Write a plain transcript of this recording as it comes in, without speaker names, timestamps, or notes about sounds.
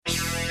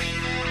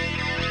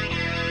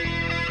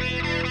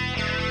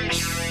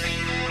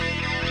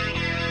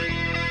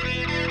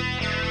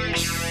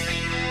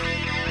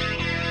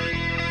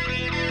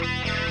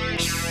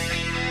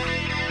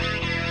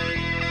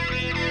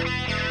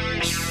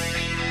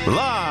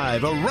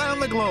Live around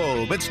the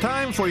globe, it's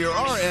time for your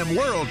RM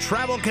World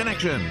Travel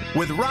Connection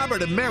with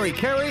Robert and Mary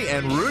Carey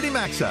and Rudy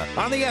Maxa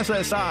on the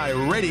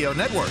SSI Radio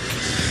Network.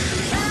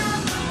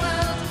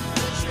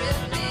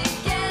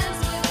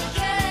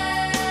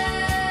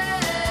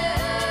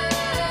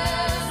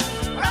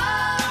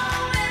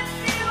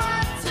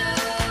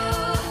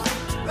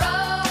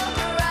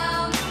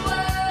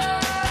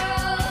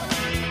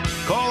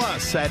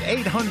 At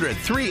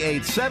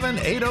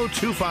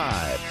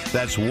 800-387-8025.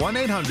 That's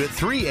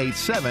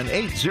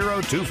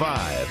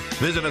 1-800-387-8025.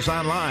 Visit us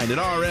online at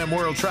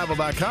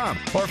rmworldtravel.com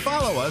or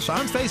follow us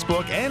on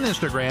Facebook and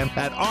Instagram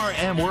at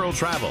RM World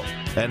Travel.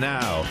 And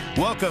now,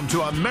 welcome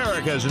to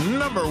America's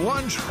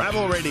 #1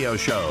 travel radio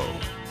show.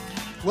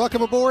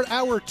 Welcome aboard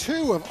Hour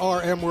 2 of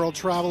RM World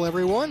Travel,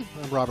 everyone.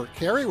 I'm Robert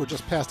Carey. We're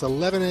just past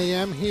 11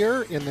 a.m.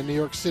 here in the New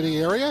York City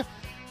area.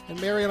 And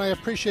Mary and I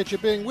appreciate you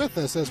being with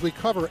us as we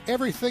cover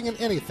everything and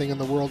anything in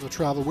the world of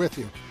travel with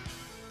you.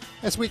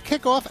 As we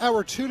kick off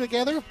Hour 2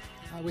 together,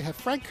 we have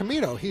Frank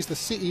Comito. He's the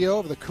CEO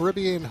of the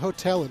Caribbean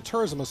Hotel and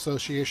Tourism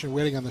Association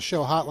waiting on the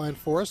show hotline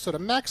for us. So to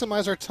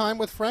maximize our time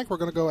with Frank, we're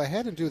going to go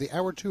ahead and do the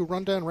Hour 2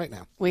 rundown right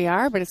now. We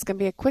are, but it's going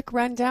to be a quick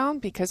rundown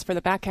because for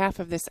the back half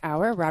of this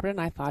hour, Robert and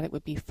I thought it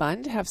would be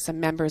fun to have some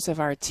members of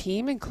our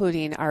team,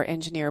 including our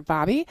engineer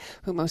Bobby,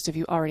 who most of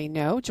you already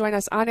know, join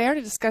us on air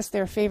to discuss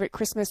their favorite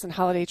Christmas and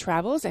holiday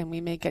travels, and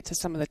we may get to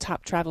some of the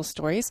top travel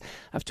stories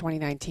of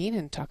 2019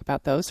 and talk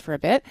about those for a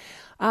bit.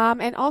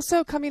 And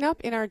also coming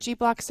up in our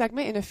G-Block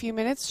segment in a few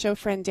minutes, show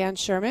friend Dan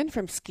Sherman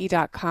from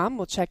ski.com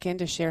will check in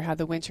to share how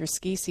the winter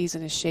ski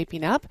season is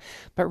shaping up.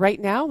 But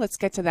right now, let's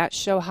get to that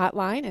show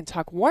hotline and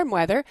talk warm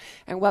weather.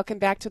 And welcome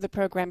back to the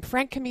program,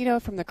 Frank Comito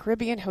from the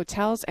Caribbean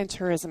Hotels and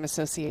Tourism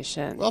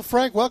Association. Well,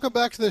 Frank, welcome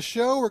back to the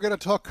show. We're going to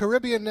talk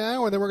Caribbean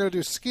now, and then we're going to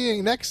do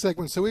skiing next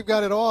segment. So we've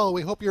got it all.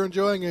 We hope you're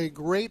enjoying a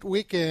great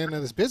weekend,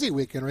 and this busy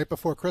weekend right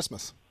before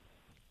Christmas.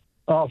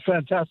 Oh,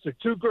 fantastic.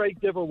 Two great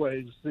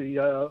giveaways.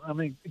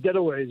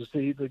 Getaways,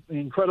 the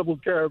incredible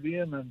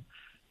Caribbean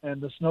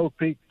and the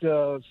snow-peaked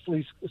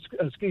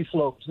ski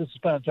slopes. This is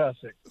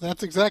fantastic.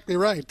 That's exactly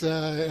right,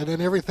 and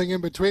then everything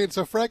in between.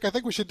 So, Frank, I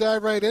think we should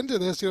dive right into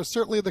this.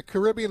 Certainly the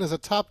Caribbean is a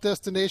top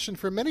destination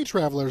for many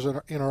travelers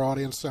in our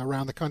audience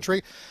around the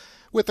country.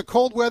 With the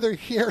cold weather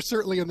here,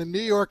 certainly in the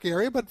New York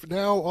area, but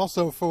now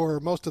also for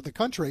most of the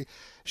country.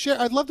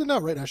 I'd love to know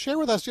right now, share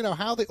with us,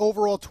 how the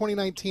overall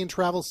 2019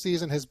 travel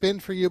season has been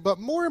for you, but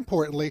more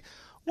importantly,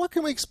 what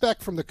can we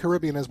expect from the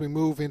Caribbean as we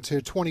move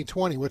into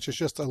 2020, which is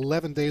just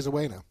 11 days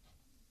away now?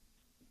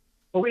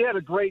 Well, we had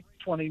a great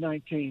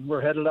 2019. We're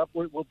headed up.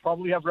 We'll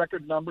probably have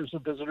record numbers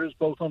of visitors,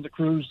 both on the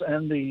cruise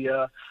and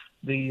the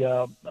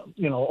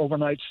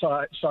overnight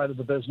side of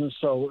the business.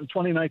 So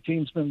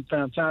 2019's been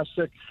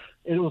fantastic.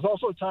 It was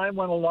also a time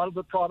when a lot of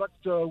the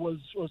product was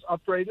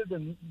upgraded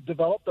and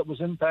developed that was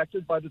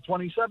impacted by the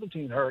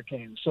 2017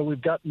 hurricanes. So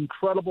we've got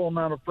incredible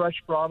amount of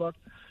fresh product,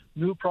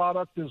 new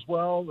product as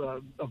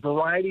well, a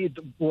variety,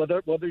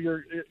 whether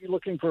you're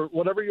looking for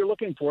whatever you're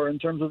looking for in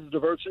terms of the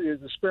diversity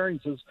of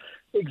experiences,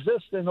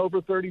 exists in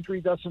over 33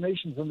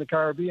 destinations in the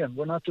Caribbean.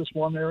 We're not just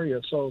one area,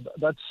 so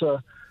that's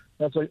a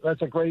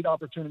great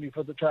opportunity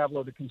for the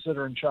traveler to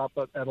consider and shop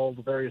at all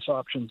the various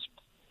options.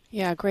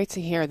 Yeah, great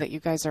to hear that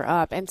you guys are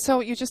up. And so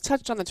you just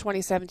touched on the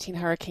 2017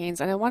 hurricanes,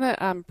 and I want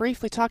to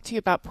briefly talk to you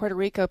about Puerto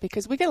Rico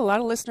because we get a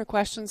lot of listener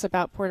questions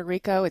about Puerto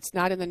Rico. It's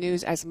not in the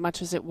news as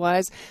much as it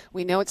was.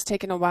 We know it's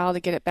taken a while to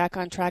get it back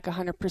on track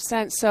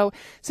 100%. So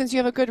since you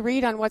have a good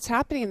read on what's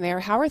happening there,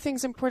 how are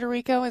things in Puerto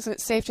Rico? Is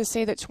it safe to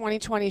say that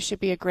 2020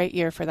 should be a great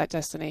year for that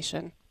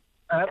destination?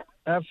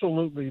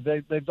 Absolutely.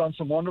 They've done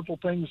some wonderful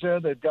things there.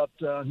 They've got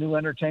a new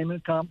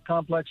entertainment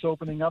complex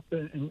opening up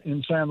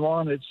in San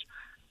Juan.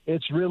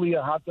 It's really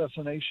a hot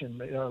destination.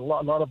 A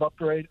lot of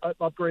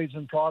upgrades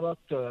in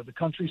product. The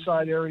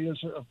countryside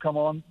areas have come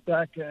on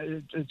back.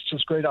 It's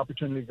just a great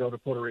opportunity to go to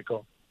Puerto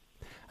Rico.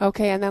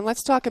 Okay, and then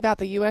let's talk about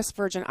the U.S.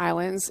 Virgin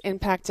Islands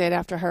impacted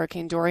after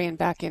Hurricane Dorian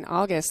back in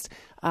August.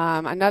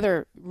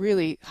 Another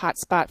really hot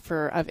spot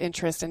of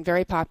interest and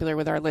very popular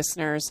with our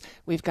listeners.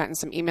 We've gotten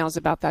some emails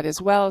about that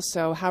as well.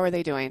 So how are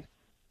they doing?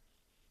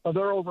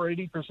 They're over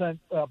 80%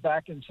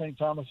 back in St.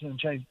 Thomas and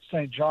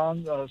St.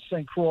 John.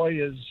 St. Croix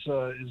is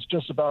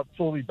just about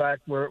fully back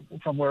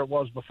from where it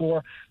was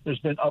before. There's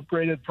been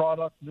upgraded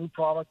product, new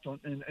product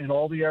in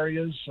all the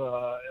areas.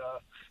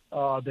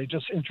 They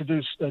just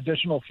introduced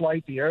additional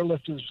flight. The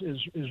airlift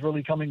is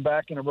really coming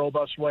back in a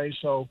robust way.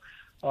 So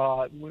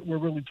we're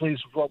really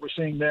pleased with what we're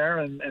seeing there.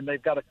 And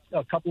they've got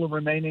a couple of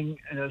remaining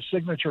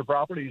signature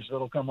properties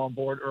that'll come on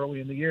board early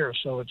in the year.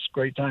 So it's a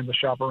great time to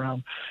shop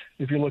around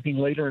if you're looking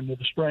later into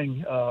the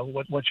spring,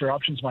 what your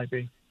options might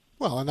be.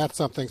 Well, and that's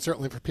something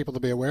certainly for people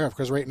to be aware of,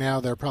 because right now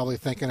they're probably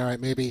thinking, all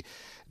right, maybe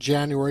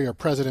January or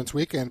President's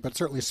Weekend, but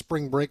certainly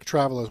spring break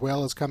travel as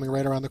well is coming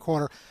right around the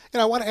corner.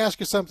 I want to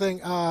ask you something.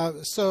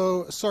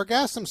 So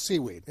sargassum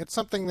seaweed, it's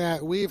something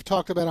that we've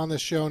talked about on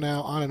this show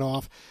now on and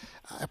off,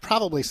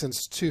 probably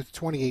since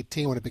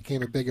 2018 when it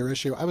became a bigger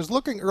issue. I was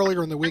looking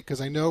earlier in the week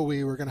because I know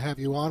we were going to have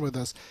you on with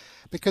us,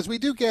 because we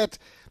do get,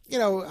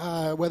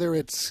 whether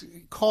it's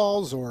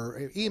calls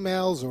or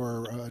emails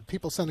or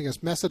people sending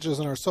us messages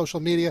on our social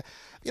media,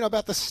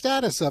 about the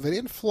status of it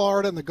in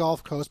Florida and the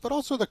Gulf Coast, but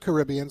also the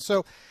Caribbean.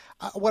 So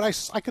what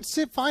I could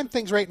find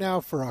things right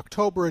now for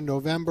October and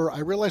November. I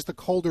realize the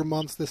colder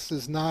months, this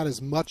is not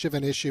as much of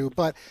an issue,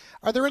 but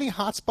are there any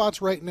hot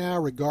spots right now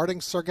regarding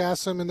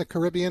sargassum in the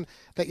Caribbean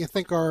that you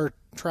think our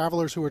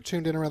travelers who are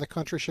tuned in around the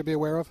country should be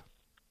aware of?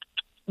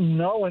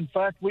 No, in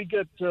fact, we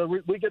get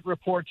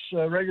reports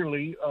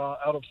regularly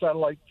out of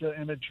satellite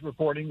image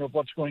reporting of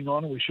what's going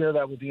on, and we share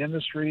that with the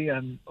industry.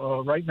 And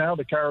right now,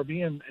 the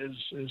Caribbean is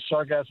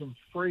sargassum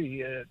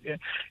free.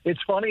 It's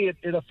funny;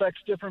 it affects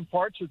different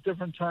parts at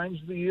different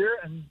times of the year,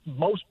 and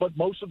most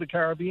of the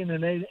Caribbean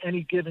in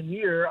any given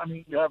year. I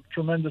mean, you have a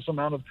tremendous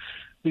amount of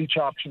beach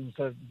options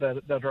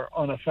that are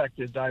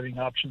unaffected, diving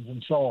options,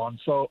 and so on.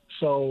 So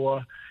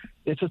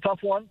it's a tough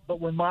one, but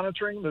we're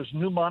monitoring. There's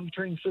new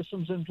monitoring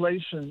systems in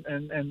place,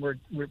 and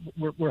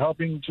we're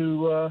helping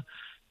to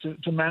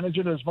manage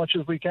it as much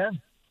as we can.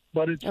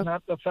 But it's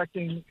not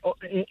affecting.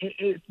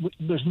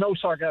 There's no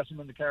sargassum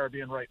in the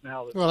Caribbean right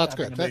now. Well, that's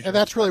good, and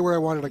that's really where I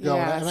wanted to go.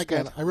 Yeah, and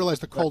again, good. I realize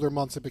the colder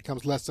months it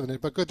becomes less of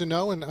it, but good to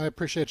know, and I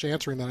appreciate you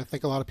answering that. I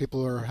think a lot of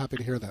people are happy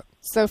to hear that.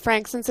 So,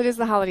 Frank, since it is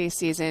the holiday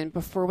season,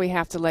 before we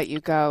have to let you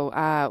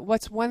go,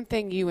 what's one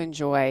thing you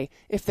enjoy,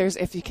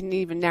 if you can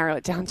even narrow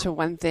it down to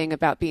one thing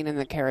about being in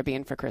the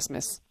Caribbean for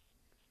Christmas?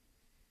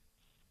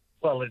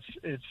 Well,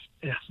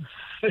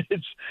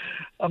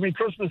 I mean,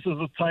 Christmas is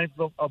a time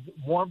of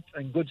warmth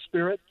and good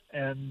spirit,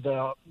 and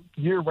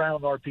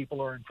year-round our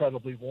people are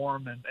incredibly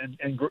warm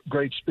and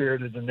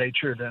great-spirited and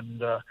natured,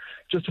 and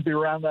just to be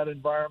around that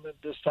environment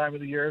this time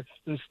of the year,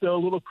 there's still a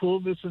little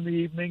coolness in the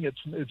evening. It's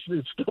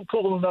still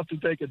cool enough to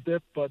take a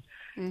dip, but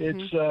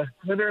it's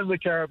winter in the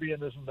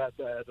Caribbean isn't that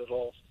bad at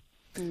all.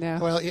 No.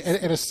 Well,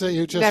 and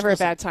you just never a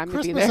bad time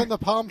Christmas to be there. And the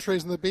palm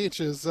trees and the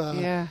beaches.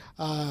 Right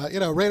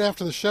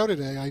after the show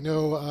today, I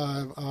know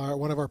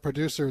one of our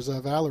producers,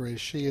 Valerie,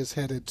 she is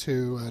headed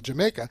to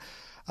Jamaica.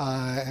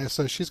 And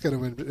so she's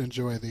going to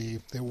enjoy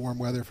the warm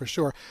weather for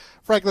sure.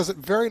 Frank,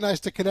 listen, very nice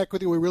to connect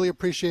with you. We really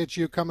appreciate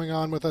you coming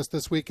on with us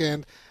this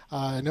weekend.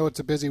 I know it's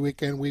a busy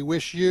weekend. We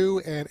wish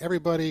you and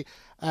everybody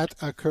at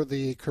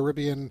the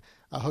Caribbean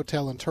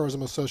Hotel and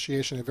Tourism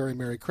Association a very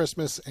Merry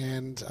Christmas,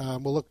 and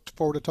we'll look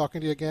forward to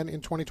talking to you again in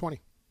 2020.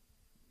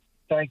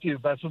 Thank you.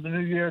 Best of the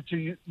new year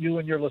to you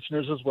and your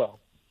listeners as well.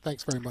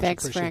 Thanks very much.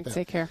 Thanks, Appreciate Frank. that.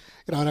 Take care.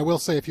 And I will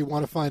say, if you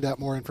want to find out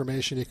more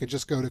information, you can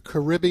just go to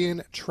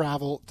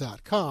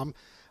CaribbeanTravel.com.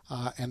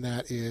 And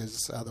that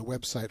is the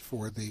website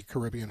for the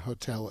Caribbean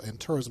Hotel and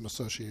Tourism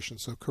Association,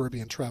 so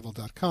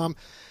CaribbeanTravel.com.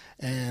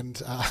 And,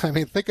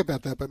 think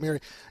about that. But, Mary,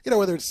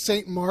 whether it's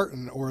St.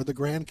 Martin or the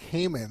Grand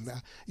Cayman,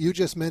 you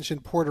just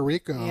mentioned Puerto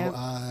Rico,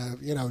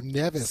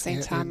 Nevis.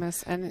 St.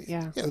 Thomas,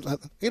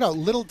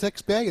 Little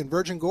Dix Bay and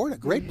Virgin Gorda,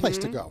 great place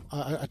to go,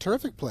 a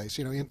terrific place,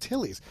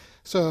 Antilles.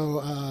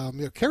 So,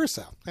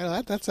 Curacao,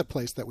 that's a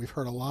place that we've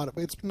heard a lot of.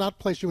 It's not a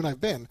place you and I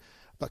have been,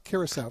 but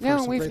Curacao.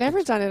 No, we've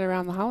never done it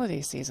around the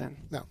holiday season.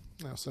 No.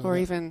 So or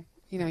even,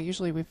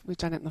 usually we've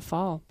done it in the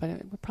fall, but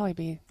it would probably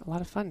be a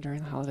lot of fun during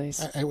the holidays.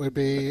 It would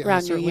be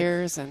around New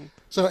Year's.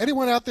 So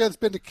anyone out there that's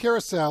been to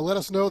Curacao, let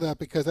us know that,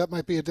 because that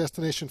might be a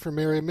destination for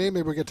Mary and me.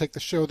 Maybe we're going to take the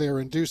show there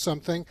and do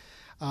something.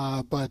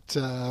 Grand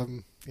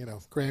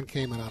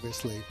Cayman,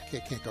 obviously,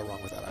 can't go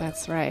wrong with that.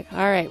 That's right.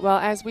 All right. Well,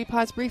 as we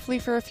pause briefly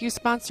for a few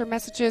sponsor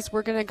messages,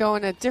 we're going to go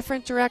in a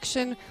different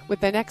direction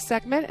with the next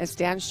segment as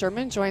Dan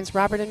Sherman joins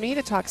Robert and me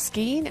to talk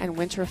skiing and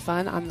winter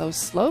fun on those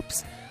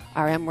slopes.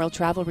 RM World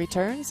Travel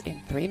returns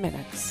in 3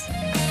 minutes.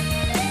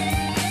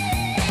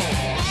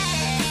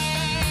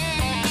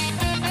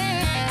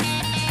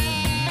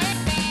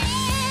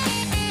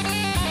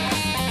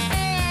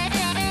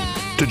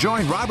 To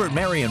join Robert,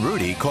 Mary, and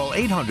Rudy, call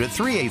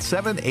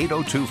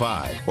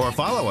 800-387-8025 or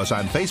follow us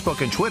on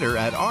Facebook and Twitter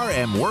at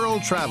RM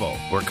World Travel.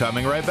 We're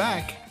coming right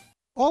back.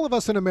 All of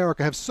us in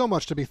America have so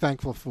much to be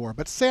thankful for,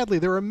 but sadly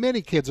there are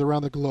many kids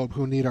around the globe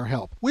who need our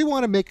help. We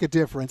want to make a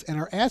difference and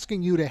are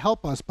asking you to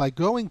help us by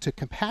going to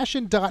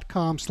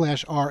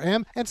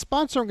compassion.com/RM and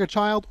sponsoring a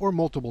child or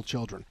multiple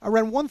children.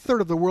 Around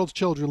 1/3 of the world's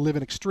children live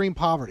in extreme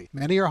poverty.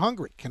 Many are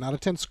hungry, cannot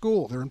attend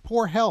school, they're in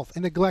poor health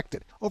and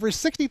neglected. Over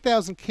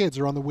 60,000 kids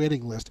are on the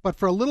waiting list, but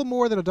for a little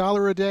more than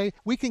 $1 a day,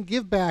 we can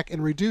give back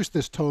and reduce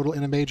this total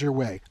in a major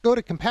way. Go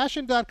to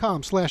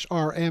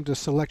compassion.com/RM to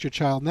select your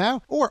child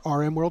now, or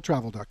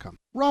rmworldtravel.com.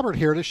 Robert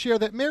here to share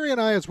that Mary and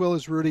I, as well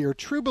as Rudy, are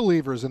true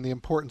believers in the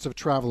importance of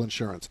travel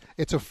insurance.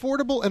 It's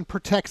affordable and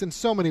protects in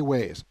so many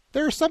ways.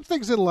 There are some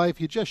things in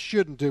life you just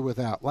shouldn't do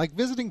without, like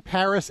visiting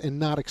Paris and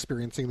not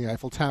experiencing the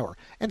Eiffel Tower.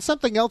 And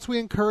something else we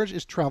encourage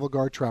is Travel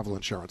Guard travel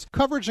insurance.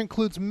 Coverage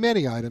includes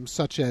many items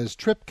such as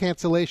trip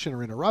cancellation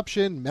or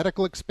interruption,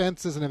 medical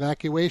expenses and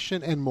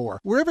evacuation, and more.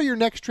 Wherever your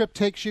next trip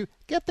takes you,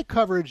 get the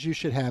coverage you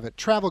should have at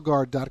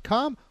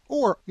TravelGuard.com,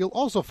 or you'll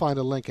also find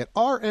a link at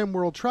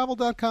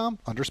RMWorldTravel.com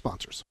under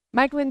sponsors.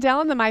 Mike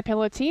Lindell and the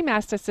MyPillow team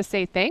asked us to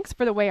say thanks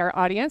for the way our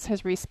audience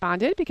has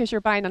responded, because you're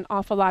buying an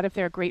awful lot of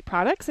their great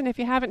products. And if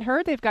you haven't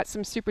heard, they've got got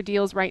some super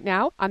deals right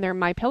now on their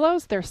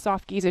MyPillows, their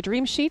Soft Giza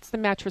Dream Sheets, the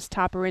mattress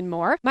topper, and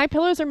more.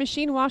 MyPillows are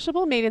machine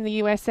washable, made in the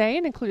USA,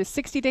 and include a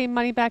 60-day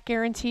money-back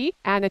guarantee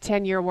and a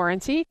 10-year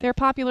warranty. Their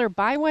popular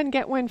buy one,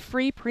 get one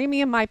free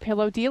premium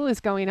MyPillow deal is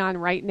going on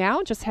right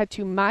now. Just head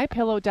to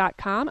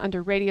mypillow.com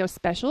under radio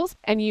specials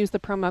and use the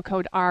promo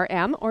code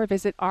RM, or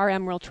visit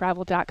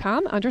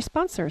RMWorldTravel.com under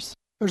sponsors.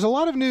 There's a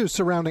lot of news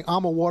surrounding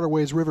AMA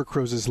Waterways river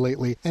cruises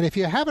lately, and if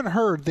you haven't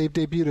heard, they've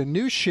debuted a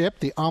new ship,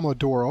 the AMA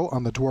Douro,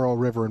 on the Douro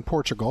River in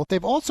Portugal.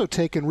 They've also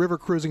taken river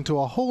cruising to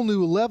a whole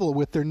new level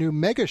with their new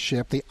mega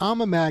ship, the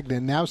AMA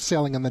Magna, now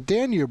sailing on the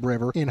Danube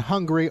River in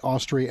Hungary,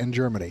 Austria, and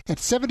Germany. At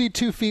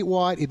 72 feet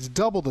wide, it's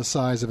double the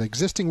size of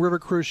existing river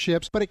cruise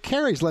ships, but it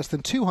carries less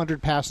than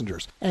 200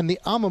 passengers. And the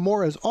AMA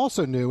Mora is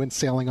also new and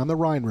sailing on the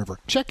Rhine River.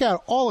 Check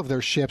out all of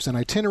their ships and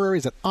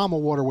itineraries at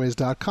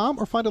amawaterways.com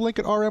or find a link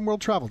at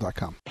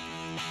rmworldtravel.com.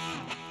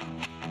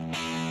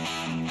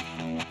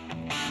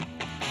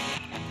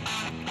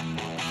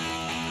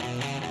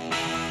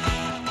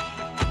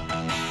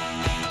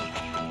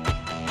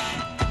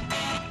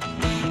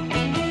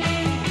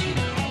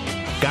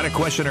 Got a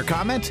question or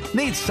comment?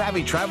 Need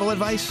savvy travel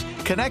advice?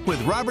 Connect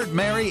with Robert,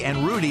 Mary,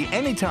 and Rudy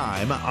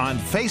anytime on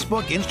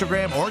Facebook,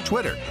 Instagram, or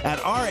Twitter at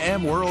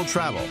RM World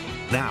Travel.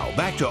 Now,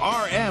 back to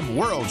RM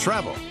World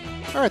Travel.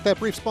 All right, that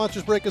brief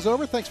sponsors break is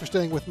over. Thanks for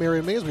staying with Mary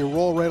and me as we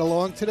roll right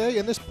along today.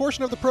 And this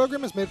portion of the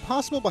program is made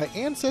possible by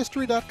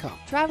Ancestry.com.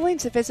 Traveling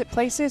to visit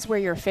places where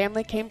your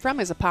family came from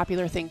is a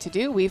popular thing to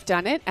do. We've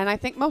done it, and I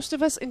think most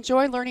of us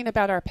enjoy learning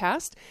about our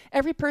past.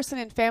 Every person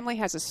and family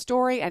has a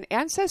story, and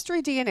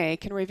Ancestry DNA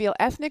can reveal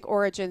ethnic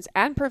origins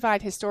and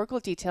provide historical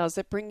details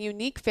that bring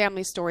unique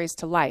family stories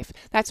to life.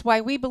 That's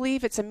why we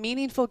believe it's a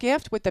meaningful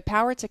gift with the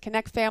power to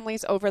connect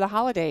families over the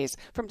holidays.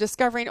 From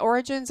discovering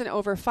origins in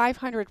over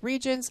 500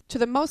 regions to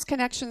the most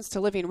connections to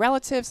living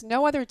relatives,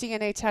 no other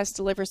DNA test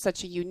delivers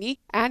such a unique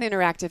and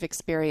interactive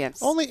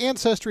experience. Only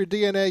Ancestry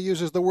DNA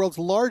uses the world's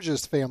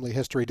largest family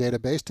history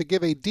database to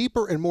give a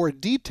deeper and more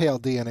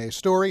detailed DNA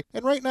story.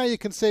 And right now you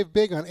can save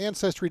big on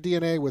Ancestry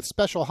DNA with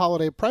special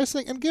holiday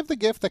pricing and give the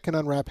gift that can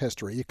unwrap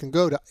history. You can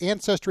go to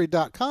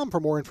Ancestry.com for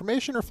more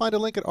information or find a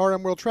link at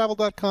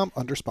RMWorldTravel.com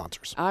under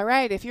sponsors. All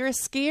right, if you're a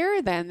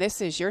skier, then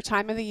this is your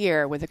time of the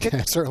year. With a good,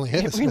 it certainly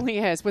is. It really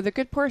is. With a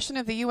good portion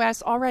of the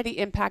U.S. already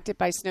impacted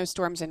by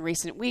snowstorms in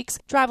recent weeks,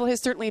 travel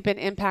has certainly been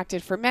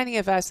impacted for many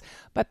of us,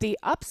 but the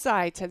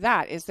upside to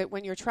that is that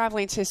when you're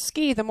traveling to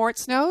ski, the more it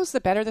snows,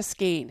 the better the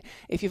skiing.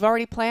 If you've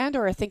already planned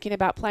or are thinking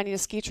about planning a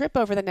ski trip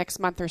over the next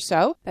month or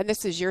so, then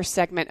this is your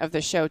segment of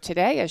the show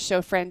today, as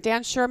show friend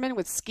Dan Sherman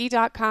with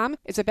Ski.com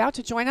is about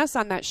to join us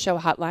on that show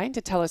hotline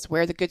to tell us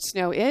where the good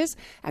snow is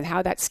and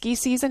how that ski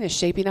season is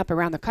shaping up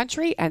around the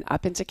country and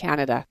up into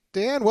Canada.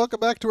 Dan, welcome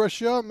back to our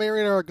show.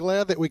 Mary and I are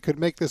glad that we could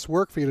make this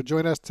work for you to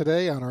join us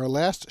today on our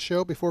last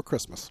show before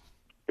Christmas.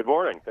 Good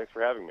morning. Thanks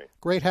for having me.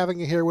 Great having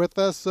you here with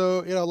us. So,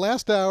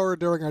 last hour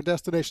during our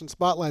Destination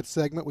Spotlight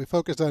segment, we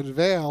focused on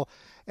Vail.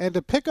 And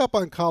to pick up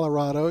on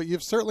Colorado,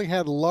 you've certainly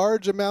had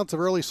large amounts of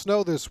early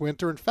snow this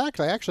winter. In fact,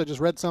 I actually just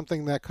read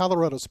something that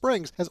Colorado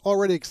Springs has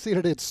already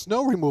exceeded its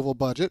snow removal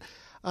budget,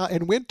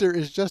 and winter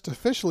is just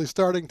officially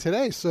starting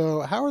today.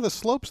 So how are the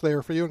slopes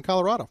there for you in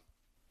Colorado?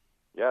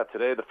 Yeah,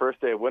 today, the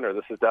first day of winter,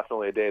 this is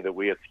definitely a day that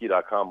we at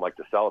Ski.com like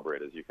to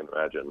celebrate, as you can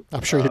imagine.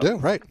 I'm sure you do,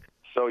 right?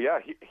 So, yeah,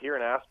 here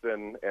in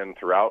Aspen and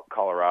throughout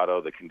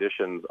Colorado, the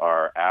conditions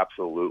are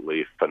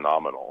absolutely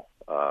phenomenal.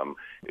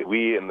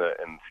 We in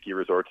ski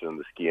resorts and in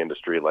the ski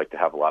industry like to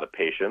have a lot of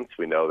patience.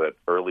 We know that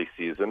early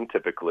season,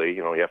 typically,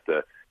 you have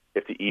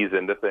to ease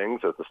into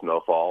things as the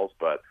snow falls.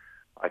 But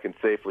I can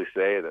safely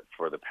say that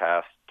for the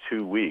past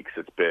 2 weeks,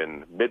 it's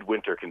been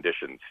midwinter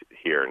conditions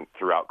here and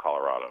throughout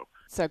Colorado.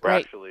 So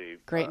great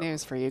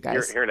news for you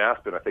guys. Here in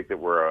Aspen, I think that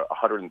we're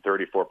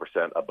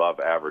 134% above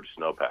average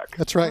snowpack.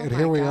 That's right, and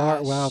here we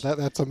are. Wow,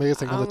 that's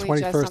amazing. Only on the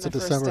 21st of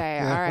December.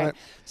 Yeah, all right.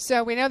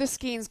 So we know the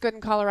skiing's good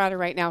in Colorado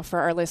right now for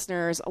our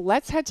listeners.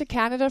 Let's head to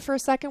Canada for a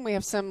second. We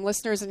have some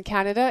listeners in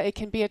Canada. It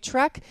can be a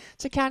trek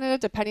to Canada,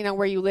 depending on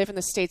where you live in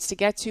the States to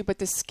get to, but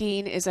the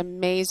skiing is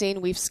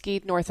amazing. We've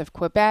skied north of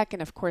Quebec,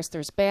 and of course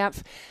there's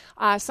Banff.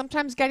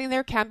 Sometimes getting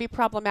there can be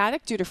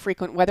problematic due to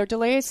frequent weather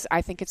delays.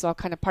 I think it's all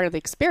kind of part of the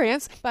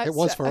experience. But it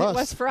was for us. It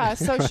was for us.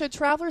 So should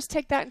travelers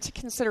take that into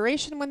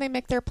consideration when they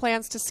make their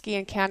plans to ski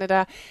in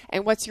Canada?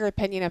 And what's your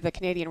opinion of the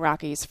Canadian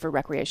Rockies for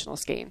recreational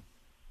skiing?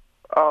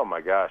 Oh,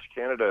 my gosh.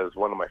 Canada is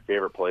one of my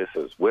favorite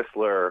places.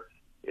 Whistler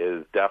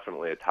is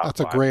definitely a top That's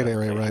a great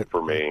area, right?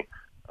 For me.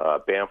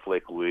 Banff,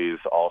 Lake Louise,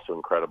 also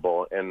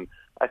incredible. And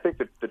I think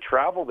that the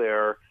travel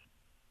there,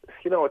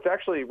 it's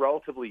actually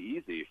relatively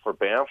easy. For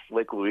Banff,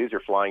 Lake Louise,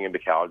 you're flying into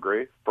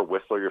Calgary. For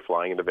Whistler, you're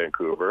flying into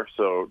Vancouver.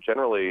 So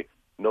generally,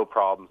 no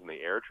problems in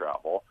the air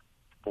travel.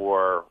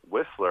 For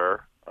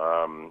Whistler,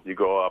 you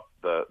go up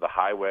the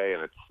highway,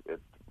 and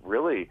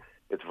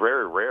it's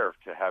very rare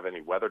to have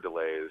any weather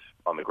delays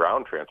on the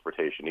ground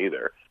transportation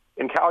either.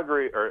 In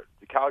Calgary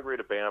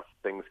to Banff,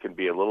 things can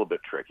be a little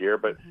bit trickier,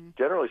 but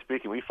generally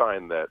speaking, we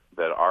find that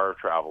our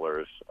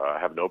travelers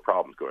have no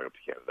problems going up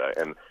to Canada.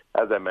 And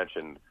as I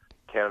mentioned,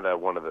 Canada,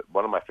 one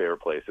of my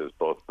favorite places,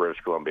 both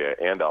British Columbia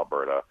and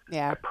Alberta.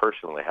 Yeah. I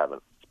personally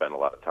haven't spent a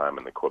lot of time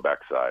in the Quebec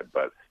side,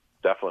 but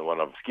definitely one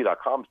of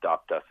Ski.com's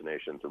top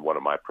destinations and one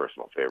of my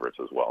personal favorites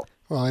as well.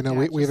 Well, I know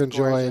we've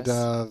enjoyed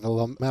the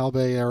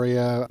Malbaie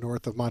area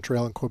north of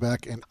Montreal and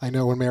Quebec, and I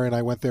know when Mary and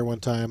I went there one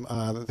time,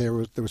 there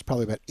was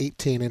probably about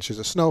 18 inches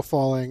of snow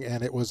falling,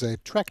 and it was a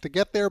trek to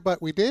get there,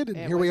 but we did, and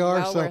here we are.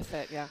 Well worth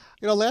it, yeah.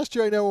 Last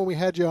year, I know when we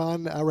had you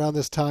on around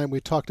this time,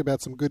 we talked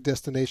about some good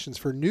destinations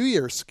for New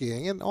Year's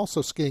skiing and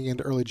also skiing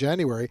into early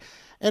January.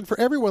 And for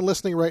everyone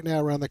listening right now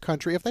around the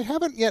country, if they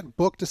haven't yet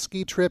booked a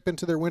ski trip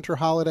into their winter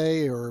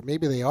holiday, or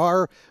maybe they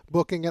are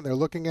booking it, they're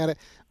looking at it,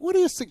 what do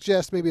you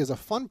suggest maybe as a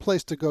fun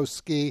place to go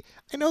ski?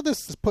 I know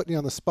this is putting you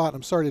on the spot.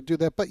 I'm sorry to do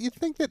that, but you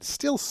think that's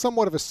still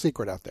somewhat of a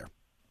secret out there?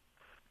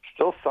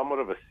 Still somewhat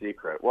of a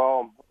secret.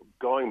 Well,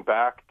 going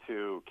back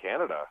to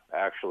Canada,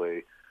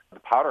 actually, the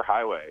Powder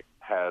Highway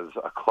has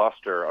a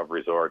cluster of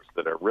resorts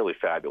that are really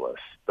fabulous.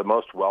 The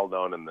most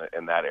well-known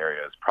in that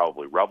area is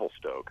probably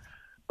Revelstoke.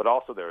 But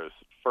also there's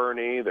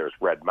Fernie, there's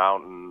Red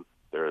Mountain,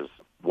 there's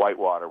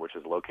Whitewater, which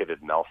is located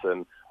in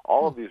Nelson.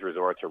 All of these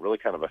resorts are really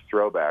kind of a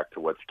throwback to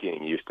what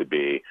skiing used to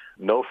be.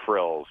 No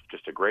frills,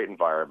 just a great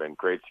environment,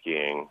 great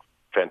skiing,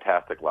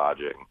 fantastic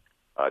lodging.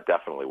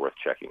 Definitely worth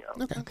checking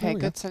out. Okay,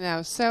 good to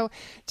know. So,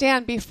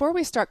 Dan, before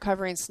we start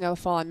covering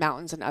snowfall and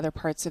mountains in other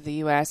parts of the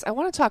U.S., I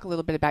want to talk a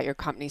little bit about your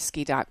company,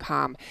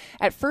 Ski.com.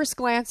 At first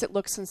glance, it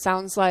looks and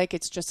sounds like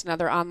it's just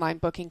another online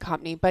booking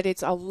company, but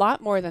it's a lot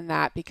more than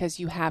that because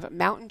you have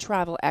mountain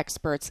travel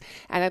experts,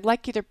 and I'd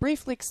like you to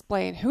briefly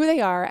explain who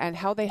they are and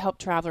how they help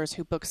travelers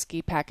who book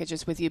ski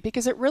packages with you,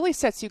 because it really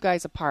sets you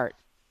guys apart.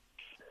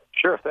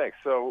 Sure, thanks.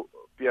 So,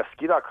 yeah,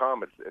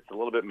 Ski.com, it's a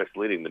little bit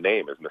misleading. The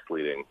name is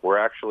misleading. We're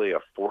actually a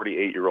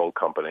 48-year-old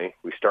company.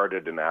 We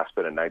started in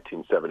Aspen in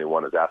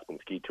 1971 as Aspen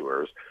Ski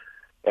Tours,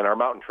 and our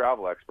mountain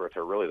travel experts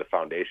are really the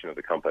foundation of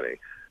the company.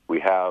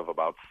 We have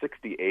about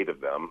 68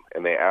 of them,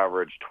 and they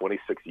average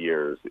 26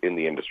 years in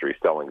the industry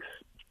selling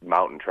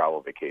mountain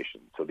travel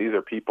vacations. So these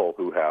are people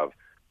who have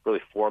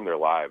really formed their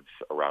lives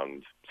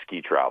around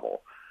ski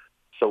travel.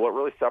 So what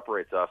really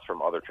separates us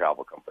from other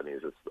travel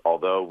companies is,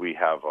 although we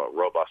have a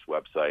robust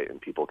website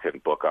and people can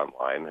book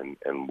online,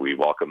 and we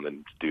welcome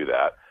them to do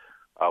that,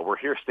 we're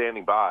here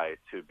standing by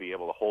to be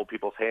able to hold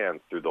people's hands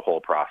through the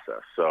whole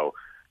process. So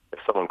if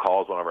someone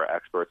calls one of our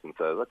experts and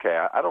says,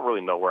 okay, I don't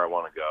really know where I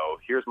want to go,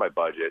 here's my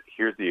budget,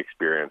 here's the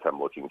experience I'm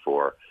looking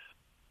for,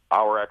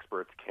 our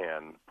experts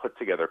can put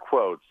together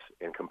quotes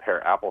and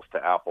compare apples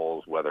to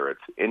apples, whether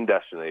it's in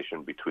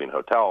destination between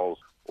hotels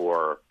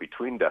or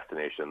between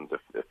destinations.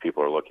 If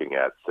people are looking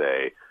at,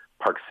 say,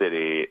 Park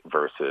City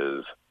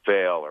versus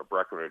Vail or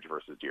Breckenridge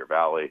versus Deer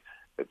Valley,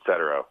 et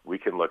cetera, we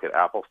can look at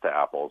apples to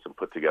apples and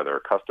put together a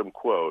custom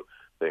quote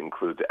that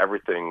includes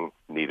everything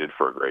needed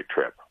for a great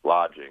trip: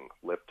 lodging,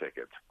 lift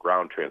tickets,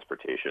 ground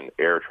transportation,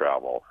 air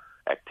travel,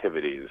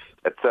 activities,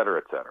 et cetera,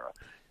 et cetera.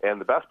 And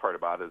the best part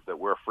about it is that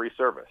we're a free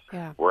service.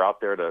 Yeah. We're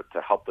out there to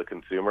help the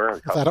consumer.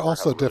 That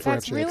also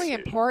differentiates. That's really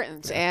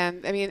important.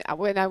 And, I mean,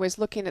 when I was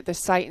looking at the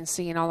site and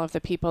seeing all of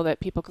the people that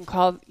people can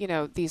call,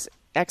 these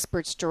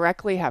experts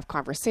directly, have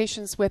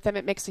conversations with them,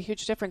 it makes a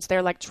huge difference.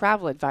 They're like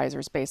travel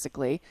advisors,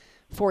 basically,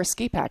 for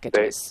ski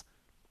packages.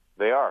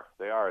 They are,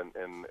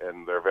 and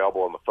they're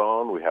available on the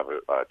phone. We have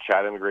a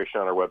chat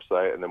integration on our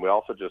website, and then we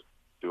also just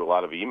do a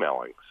lot of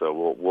emailing.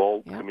 So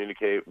we'll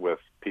communicate with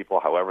people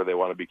however they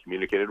want to be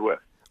communicated with.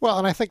 Well,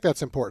 and I think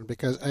that's important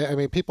because, I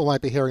mean, people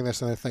might be hearing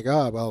this and they think,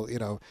 oh,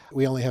 well,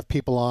 we only have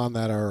people on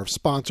that are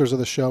sponsors of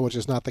the show, which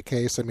is not the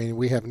case. I mean,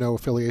 we have no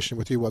affiliation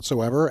with you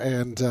whatsoever.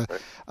 And,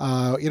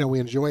 we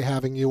enjoy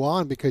having you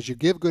on because you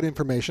give good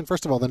information.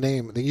 First of all, the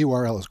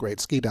URL is great,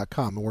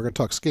 ski.com, and we're going to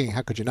talk skiing.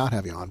 How could you not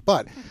have you on?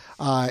 But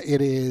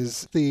it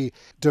is the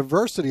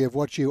diversity of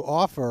what you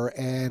offer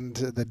and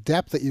the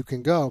depth that you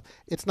can go.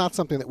 It's not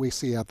something that we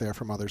see out there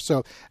from others.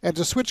 So, and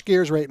to switch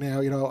gears right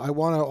now, I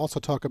want to also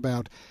talk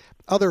about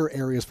other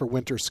areas for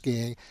winter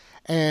skiing.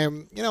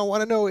 And, I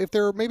want to know if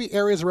there are maybe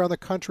areas around the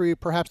country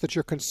perhaps that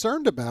you're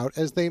concerned about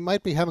as they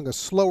might be having a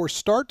slower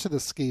start to the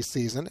ski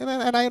season. And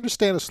I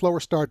understand a slower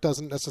start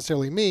doesn't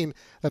necessarily mean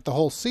that the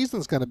whole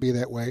season's going to be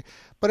that way.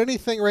 But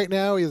anything right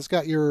now has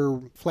got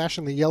your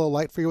flashing the yellow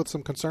light for you with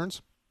some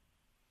concerns?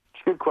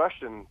 Good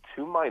question.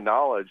 To my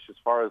knowledge, as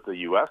far as the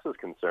U.S. is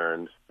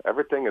concerned,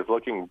 everything is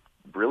looking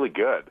really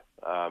good.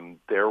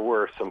 There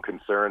were some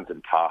concerns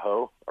in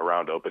Tahoe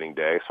around opening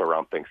day, so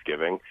around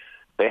Thanksgiving.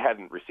 They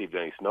hadn't received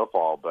any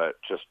snowfall, but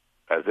just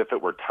as if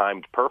it were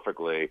timed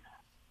perfectly,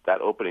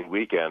 that opening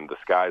weekend, the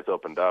skies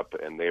opened up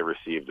and they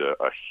received a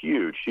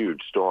huge,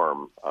 huge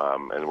storm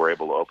and were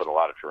able to open a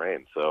lot of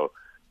terrain. So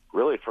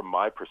really, from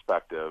my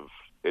perspective,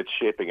 it's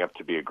shaping up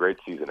to be a great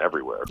season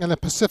everywhere. And the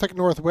Pacific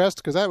Northwest,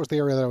 because that was the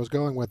area that I was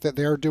going with,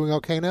 they're doing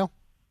okay now?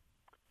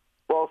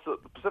 Well, so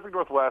the Pacific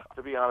Northwest,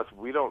 to be honest,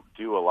 we don't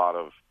do a lot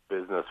of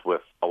business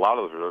with a lot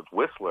of those resorts.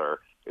 Whistler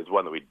is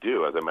one that we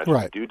do. As I mentioned,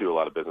 right. We do a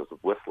lot of business with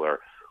Whistler.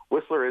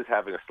 Whistler is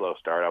having a slow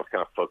start. I was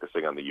kind of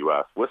focusing on the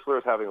U.S. Whistler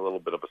is having a little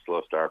bit of a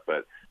slow start,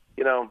 but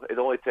it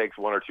only takes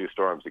one or two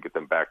storms to get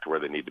them back to where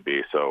they need to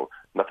be, so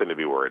nothing to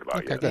be worried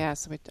about yet.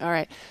 Yes. All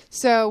right.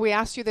 So we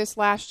asked you this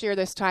last year,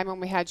 this time when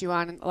we had you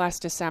on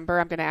last December.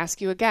 I'm going to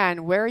ask you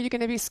again. Where are you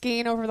going to be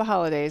skiing over the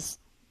holidays?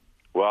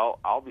 Well,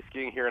 I'll be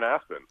skiing here in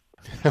Aspen.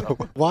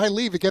 Why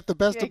leave? You get the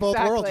best of both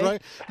worlds,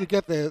 right? You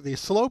get the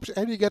slopes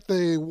and you get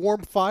the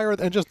warm fire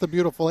and just the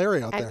beautiful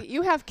area out there. And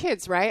you have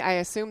kids, right? I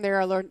assume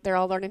they're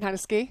all learning how to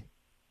ski?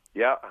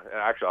 Yeah,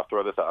 actually, I'll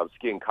throw this out. I'm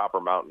skiing Copper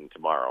Mountain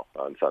tomorrow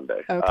on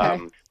Sunday. Okay.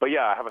 But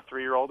yeah, I have a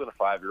 3-year-old and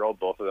a 5-year-old.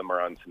 Both of them are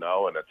on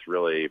snow, and it's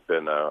really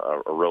been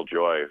a real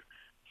joy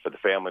for the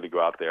family to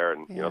go out there.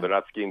 And, they're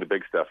not skiing the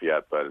big stuff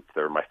yet, but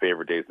they're my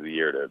favorite days of the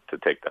year to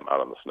take them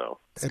out on the snow.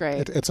 It's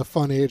great. It's a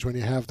fun age when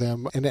you have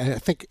them. And I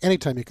think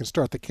anytime you can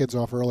start the kids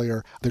off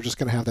earlier, they're just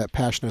going to have that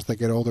passion as they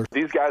get older.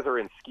 These guys are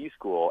in ski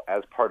school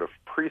as part of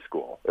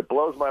preschool. It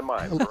blows my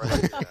mind.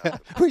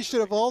 We should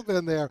have all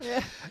been there.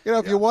 Yeah.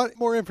 If you want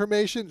more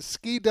information,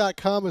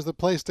 ski.com is the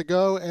place to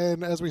go.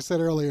 And as we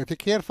said earlier, if you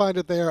can't find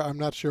it there, I'm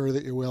not sure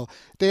that you will.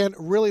 Dan,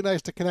 really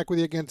nice to connect with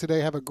you again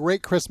today. Have a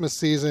great Christmas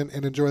season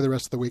and enjoy the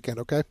rest of the weekend,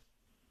 okay?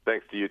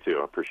 Thanks to you, too.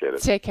 I appreciate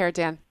it. Take care,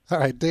 Dan. All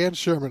right, Dan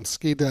Sherman,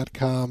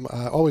 ski.com.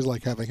 Always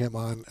like having him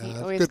on.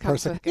 Good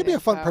person. He'd be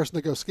a fun person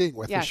to go skiing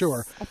with, for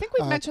sure. I think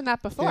we've mentioned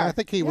that before. Yeah, I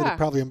think he would have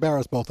probably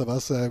embarrassed both of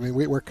us. I mean,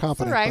 we're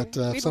confident. It's all right.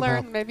 But We'd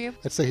somehow, learn, maybe.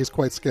 I'd say he's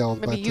quite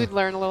skilled. Maybe you'd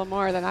learn a little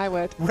more than I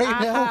would.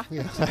 Right now?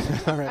 Yeah.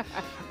 All right.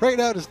 Right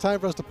now, it's time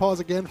for us to pause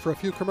again for a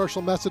few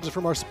commercial messages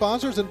from our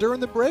sponsors. And during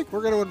the break,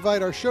 we're going to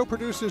invite our show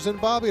producers and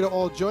Bobby to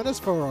all join us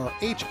for our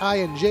H, I,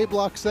 and J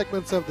block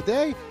segments of the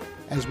day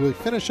as we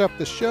finish up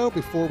the show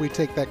before we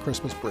take that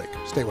Christmas break.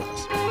 Stay with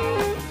us.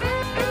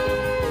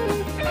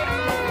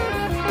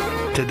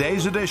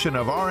 Today's edition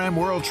of RM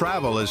World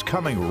Travel is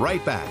coming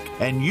right back,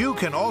 and you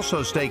can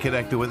also stay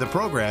connected with the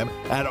program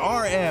at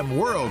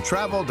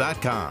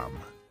rmworldtravel.com.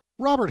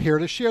 Robert here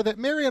to share that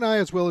Mary and I,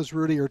 as well as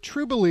Rudy, are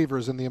true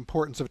believers in the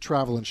importance of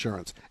travel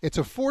insurance. It's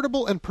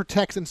affordable and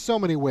protects in so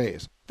many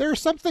ways. There are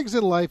some things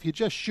in life you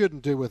just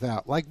shouldn't do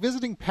without, like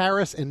visiting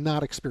Paris and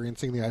not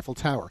experiencing the Eiffel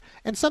Tower.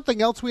 And something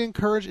else we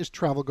encourage is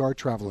Travel Guard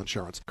travel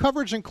insurance.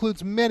 Coverage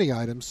includes many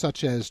items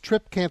such as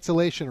trip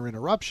cancellation or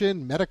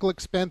interruption, medical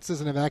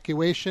expenses and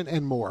evacuation,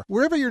 and more.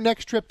 Wherever your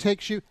next trip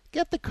takes you,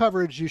 get the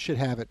coverage you should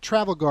have at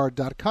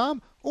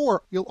travelguard.com,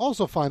 or you'll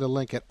also find a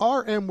link at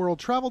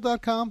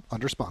rmworldtravel.com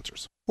under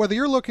sponsors. Whether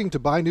you're looking to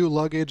buy new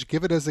luggage,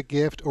 give it as a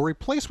gift, or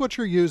replace what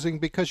you're using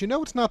because you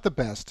know it's not the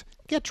best,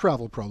 get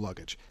Travel Pro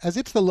luggage, as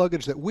it's the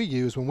luggage that we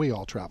use when we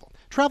all travel.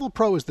 Travel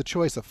Pro is the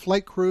choice of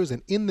flight crews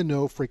and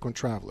in-the-know frequent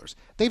travelers.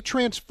 They've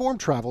transformed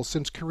travel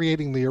since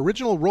creating the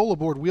original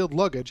rollaboard wheeled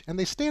luggage, and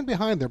they stand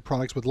behind their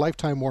products with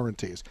lifetime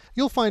warranties.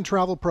 You'll find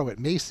Travel Pro at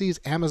Macy's,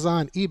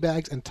 Amazon,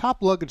 eBags, and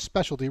top luggage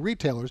specialty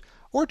retailers,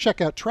 or check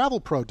out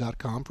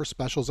travelpro.com for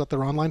specials at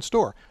their online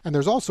store. And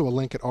there's also a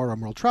link at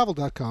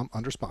rmworldtravel.com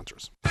under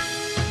sponsors.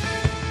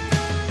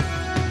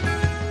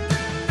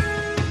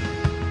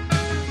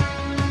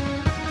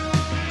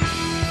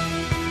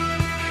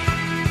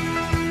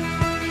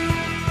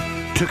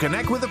 To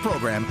connect with the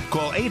program,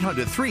 call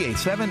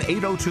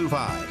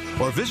 800-387-8025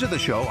 or visit the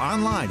show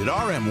online at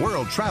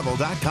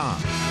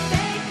rmworldtravel.com.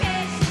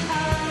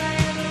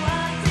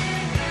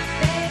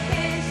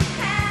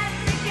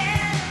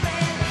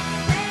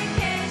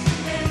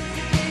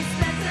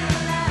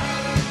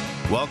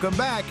 Welcome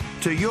back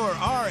to your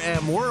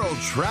RM World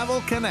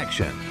Travel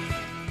Connection.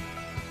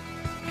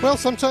 Well,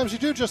 sometimes you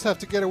do just have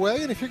to get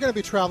away, and if you're going to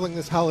be traveling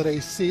this holiday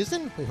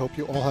season, we hope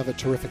you all have a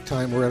terrific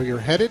time wherever you're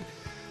headed.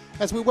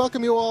 As we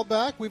welcome you all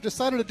back, we've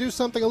decided to do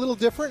something a little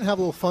different and have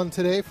a little fun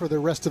today for the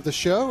rest of the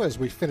show as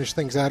we finish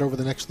things out over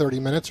the next 30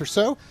 minutes or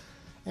so.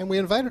 And we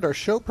invited our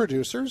show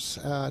producers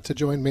to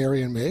join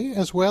Mary and me,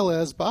 as well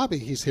as Bobby.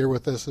 He's here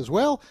with us as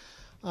well,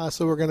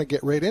 so we're going to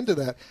get right into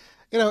that.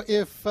 You know,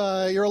 if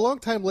you're a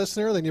longtime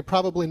listener, then you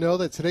probably know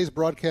that today's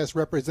broadcast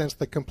represents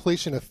the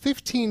completion of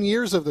 15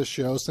 years of the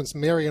show since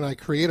Mary and I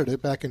created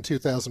it back in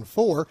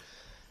 2004.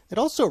 It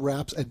also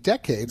wraps a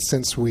decade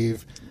since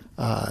we've,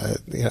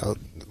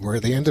 we're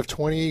at the end of the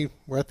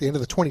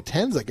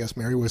 2010s, I guess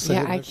Mary was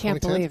saying. Yeah, I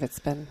can't believe it's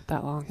been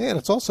that long. Yeah, and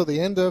it's also the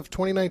end of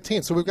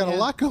 2019. So we've got a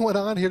lot going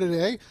on here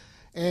today.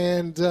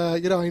 And,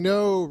 I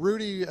know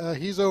Rudy,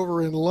 he's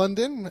over in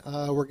London.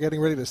 We're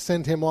getting ready to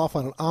send him off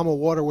on an AMA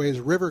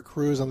Waterways river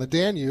cruise on the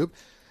Danube.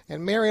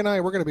 And Mary and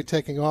I, we're going to be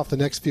taking off the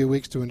next few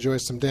weeks to enjoy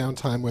some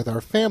downtime with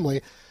our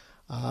family.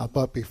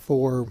 But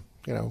before,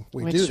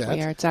 we do that. Which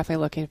we are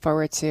definitely looking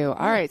forward to.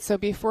 All right, so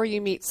before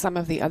you meet some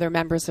of the other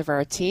members of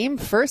our team,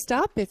 first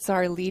up, it's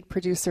our lead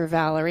producer,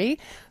 Valerie,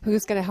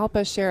 who's going to help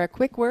us share a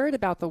quick word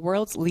about the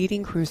world's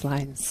leading cruise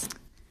lines.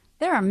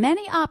 There are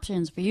many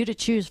options for you to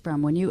choose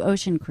from when you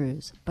ocean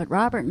cruise, but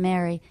Robert,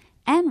 Mary,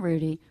 and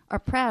Rudy are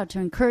proud to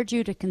encourage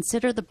you to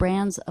consider the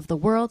brands of the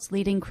world's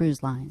leading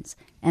cruise lines,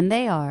 and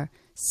they are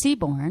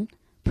Seabourn,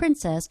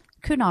 Princess,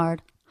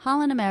 Cunard,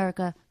 Holland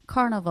America,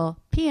 Carnival,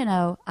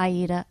 P&O,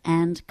 AIDA,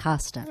 and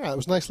Costa. Yeah, that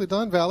was nicely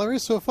done, Valerie.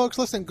 So, folks,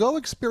 listen, go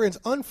experience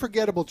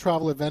unforgettable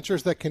travel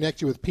adventures that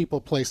connect you with people,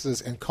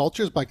 places, and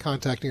cultures by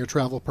contacting your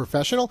travel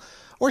professional,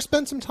 or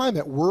spend some time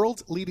at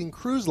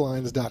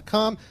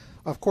worldsleadingcruiselines.com.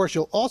 Of course,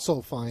 you'll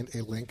also find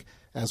a link,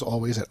 as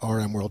always, at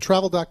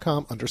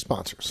RMWorldTravel.com under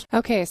sponsors.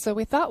 Okay, so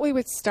we thought we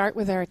would start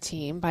with our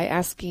team by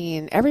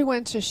asking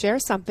everyone to share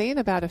something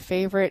about a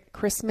favorite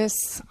Christmas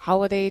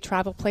holiday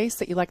travel place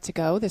that you like to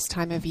go this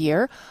time of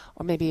year,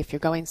 or maybe if you're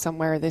going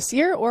somewhere this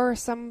year, or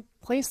some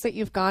place that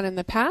you've gone in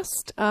the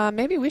past.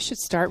 Maybe we should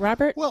start,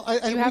 Robert. Well,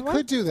 we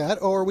could do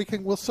that, or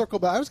we'll circle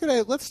back.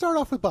 Let's start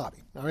off with Bobby.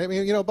 All right, I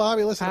mean,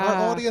 Bobby, listen,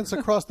 our audience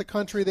across the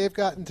country, they've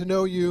gotten to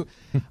know you,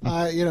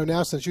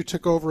 now since you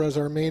took over as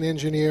our main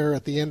engineer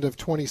at the end of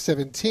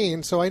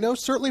 2017. So I know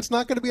certainly it's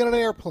not going to be on an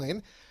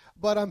airplane,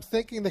 but I'm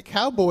thinking the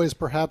Cowboys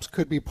perhaps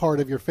could be part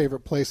of your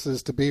favorite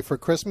places to be for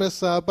Christmas.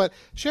 But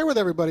share with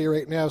everybody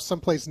right now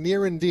someplace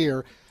near and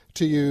dear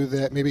to you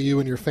that maybe you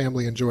and your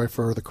family enjoy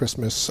for the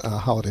Christmas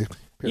holiday.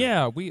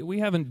 Yeah, we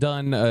haven't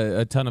done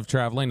a ton of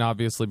traveling,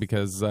 obviously,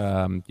 because,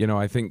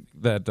 I think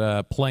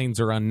that planes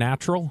are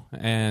unnatural,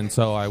 and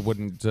so I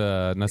wouldn't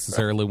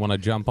necessarily want to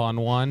jump on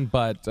one.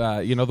 But,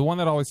 the one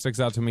that always sticks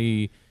out to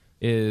me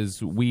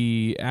is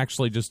we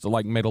actually just,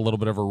 made a little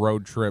bit of a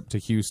road trip to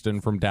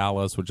Houston from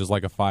Dallas, which is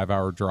like a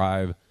 5-hour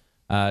drive,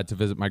 to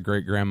visit my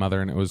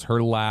great-grandmother, and it was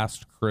her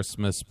last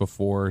Christmas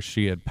before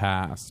she had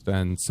passed.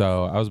 And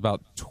so I was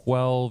about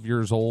 12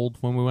 years old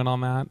when we went on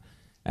that.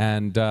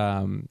 And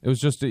it was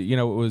just, it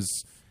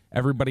was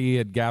everybody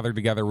had gathered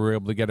together. We were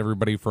able to get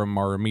everybody from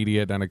our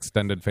immediate and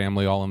extended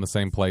family all in the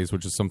same place,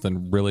 which is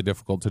something really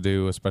difficult to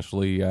do,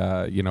 especially,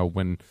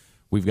 when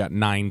we've got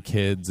 9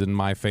 kids in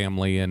my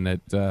family and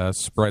it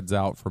spreads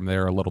out from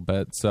there a little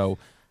bit. So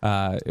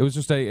it was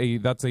just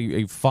that's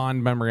a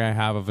fond memory I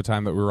have of a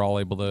time that we were all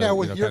able to. Now,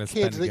 with your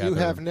kids that together. you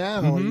have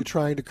now, are you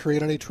trying to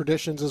create any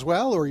traditions as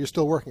well, or are you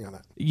still working on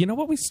that? You know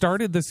what we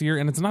started this year,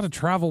 and it's not a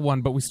travel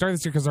one, but we started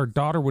this year because our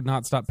daughter would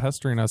not stop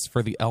pestering us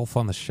for the elf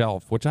on the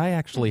shelf, which I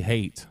actually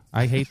hate.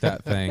 I hate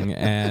that thing.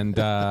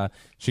 And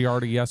she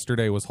already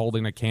yesterday was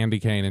holding a candy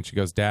cane, and she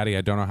goes, "Daddy,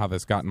 I don't know how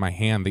this got in my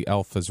hand. The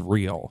elf is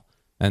real."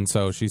 And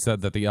so she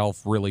said that the elf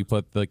really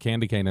put the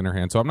candy cane in her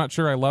hand. So I'm not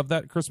sure I love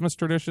that Christmas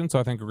tradition, so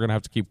I think we're going to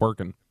have to keep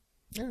working.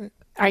 All right.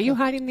 Are you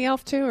hiding the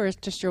elf too, or is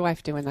just your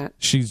wife doing that?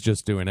 She's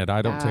just doing it.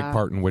 I don't take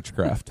part in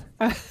witchcraft.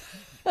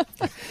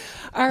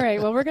 All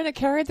right. Well, we're going to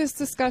carry this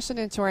discussion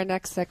into our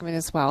next segment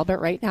as well. But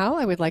right now,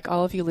 I would like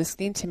all of you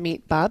listening to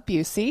meet Bob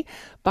Busey.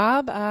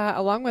 Bob,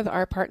 along with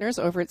our partners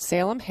over at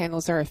Salem,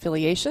 handles our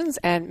affiliations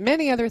and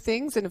many other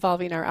things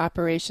involving our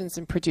operations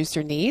and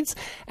producer needs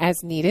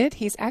as needed.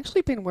 He's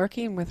actually been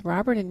working with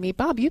Robert and me.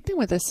 Bob, you've been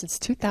with us since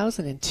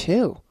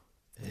 2002.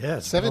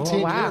 Yes.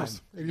 17 wow.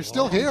 years. You're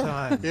still here.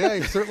 Time. Yeah,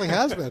 he certainly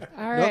has been.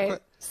 All right.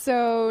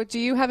 So do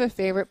you have a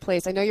favorite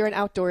place? I know you're an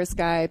outdoors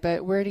guy,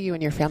 but where do you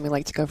and your family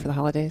like to go for the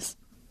holidays?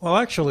 Well,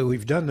 actually,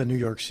 we've done the New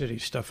York City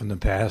stuff in the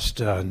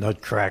past,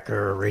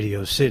 Nutcracker,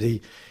 Radio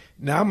City.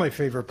 Now my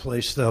favorite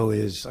place, though,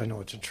 is, I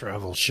know it's a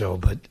travel show,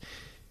 but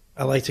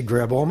I like to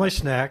grab all my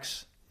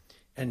snacks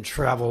and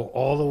travel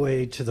all the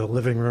way to the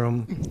living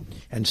room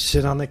and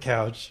sit on the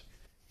couch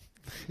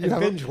and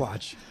binge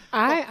watch.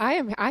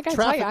 I got to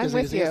tell you, I'm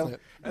with easy, isn't you.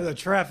 it? And the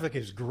traffic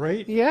is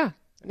great. Yeah.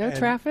 No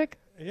traffic.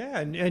 Yeah,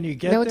 and you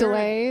get No there,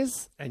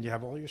 delays. and you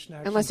have all your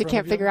snacks. Unless you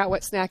can't figure out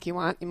what snack you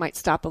want. You might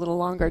stop a little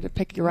longer to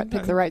pick the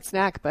right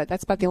snack, but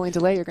that's about the only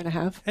delay you're going to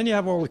have. And you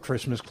have all the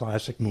Christmas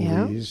classic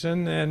movies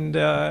and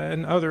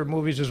other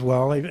movies as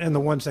well, and the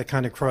ones that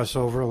kind of cross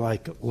over,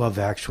 like Love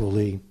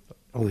Actually,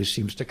 always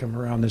seems to come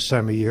around this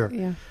time of year.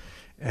 Yeah.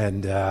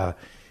 And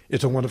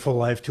It's a Wonderful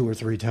Life 2 or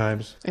 3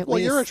 times. Well,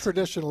 you're a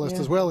traditionalist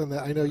as well in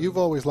that I know you've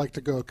always liked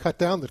to go cut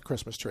down the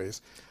Christmas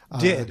trees.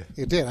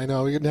 You did. I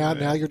know.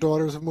 Now your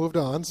daughters have moved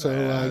on,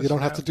 so you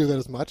don't have to do that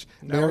as much.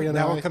 Now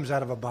it comes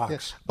out of a box.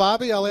 Yeah.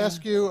 Bobby, I'll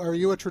ask you, are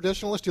you a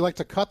traditionalist? Do you like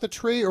to cut the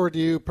tree, or do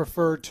you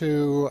prefer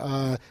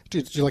to,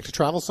 do you like to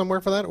travel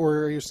somewhere for that, or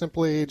are you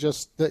simply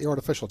just the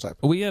artificial type?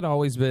 We had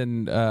always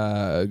been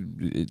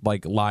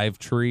like live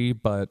tree,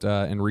 but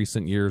in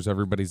recent years,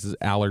 everybody's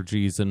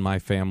allergies in my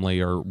family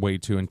are way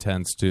too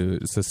intense to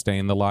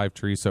sustain the live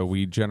tree, so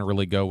we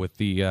generally go with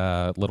the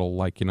little,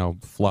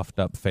 fluffed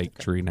up fake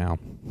tree now.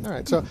 All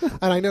right. So,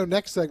 and I know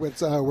next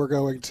segment we're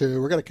going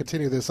to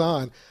continue this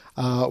on.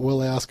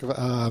 We'll ask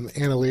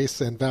Annalise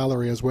and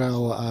Valerie as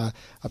well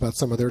about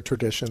some of their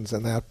traditions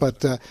and that.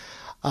 But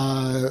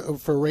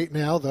for right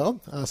now, though,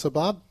 so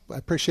Bob, I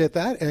appreciate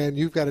that, and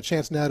you've got a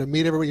chance now to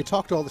meet everybody. You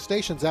talk to all the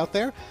stations out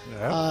there.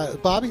 Yeah.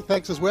 Bobby,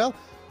 thanks as well.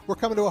 We're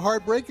coming to a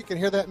hard break. You can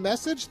hear that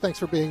message. Thanks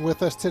for being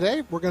with us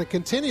today. We're going to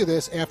continue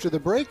this after the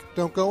break.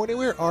 Don't go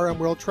anywhere. RM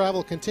World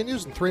Travel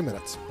continues in 3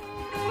 minutes.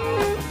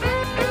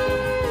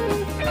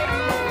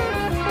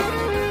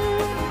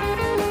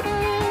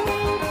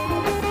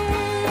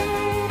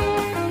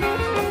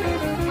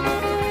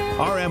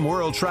 RM World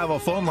World Travel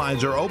phone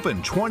lines are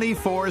open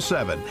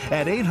 24/7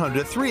 at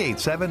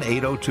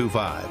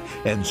 800-387-8025.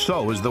 And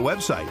so is the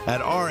website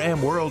at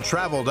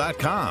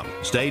RMWorldTravel.com.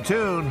 Stay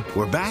tuned.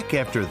 We're back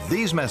after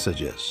these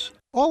messages.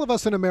 All of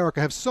us in America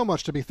have so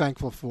much to be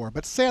thankful for,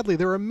 but sadly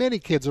there are many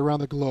kids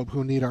around the globe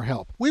who need our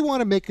help. We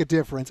want to make a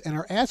difference and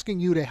are asking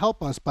you to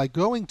help us by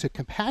going to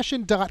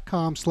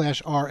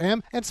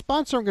compassion.com/RM and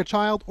sponsoring a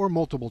child or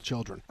multiple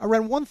children.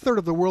 Around 1/3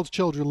 of the world's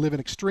children live in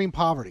extreme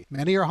poverty.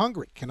 Many are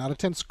hungry, cannot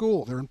attend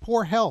school, they're in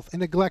poor health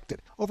and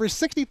neglected. Over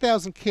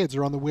 60,000 kids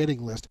are on the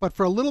waiting list, but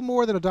for a little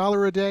more than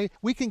 $1 a day,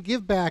 we can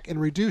give back and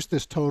reduce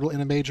this total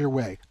in a major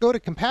way. Go to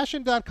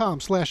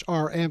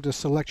compassion.com/RM to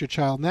select your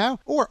child now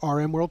or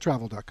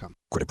RMWorldTravel.com.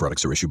 Credit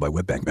products are issued by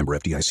WebBank, member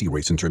FDIC.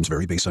 Rates and terms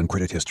vary based on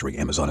credit history.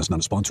 Amazon is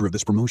not a sponsor of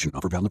this promotion.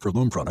 Offer valid for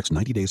loan products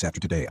 90 days after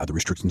today. Other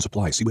restrictions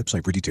apply. See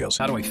website for details.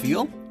 How do I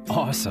feel?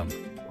 Awesome.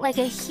 Like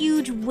a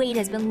huge weight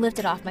has been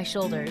lifted off my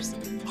shoulders.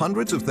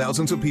 Hundreds of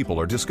thousands of people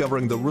are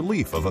discovering the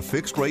relief of a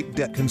fixed-rate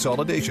debt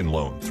consolidation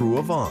loan through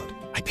Avant.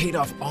 I paid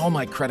off all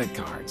my credit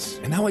cards,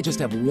 and now I just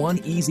have one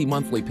easy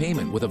monthly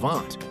payment with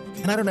Avant.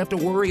 And I don't have to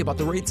worry about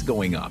the rates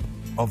going up.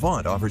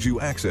 Avant offers you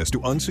access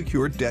to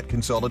unsecured debt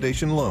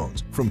consolidation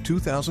loans from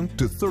 $2,000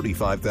 to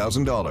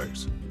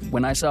 $35,000.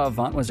 When I saw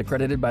Avant was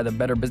accredited by the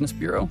Better Business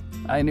Bureau,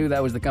 I knew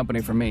that was the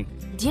company for me.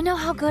 Do you know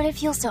how good it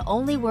feels to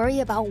only worry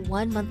about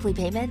one monthly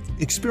payment?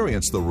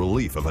 Experience the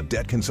relief of a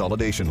debt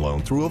consolidation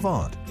loan through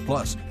Avant.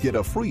 Plus, get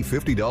a free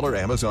 $50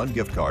 Amazon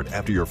gift card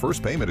after your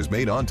first payment is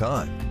made on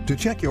time. To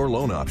check your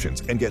loan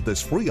options and get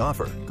this free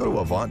offer, go to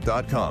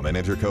Avant.com and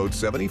enter code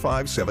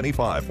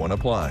 7575 when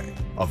applying.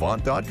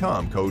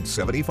 Avant.com, code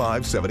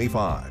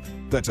 7575.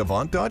 That's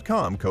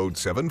Avant.com, code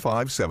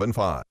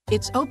 7575.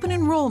 It's open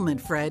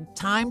enrollment, Fred.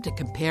 Time to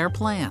compare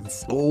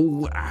plans.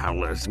 Oh,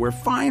 Alice, we're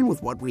fine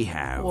with what we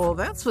have. Well,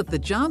 that's what the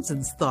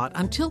Johnsons thought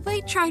until they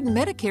tried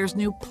Medicare's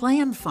new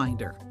Plan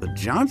Finder. The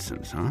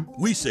Johnsons, huh?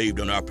 We saved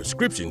on our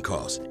prescription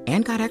costs.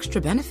 And got extra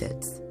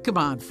benefits. Come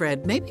on,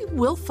 Fred. Maybe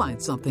we'll find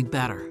something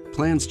better.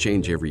 Plans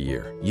change every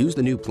year. Use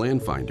the new Plan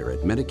Finder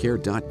at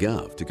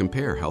Medicare.gov to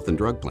compare health and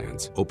drug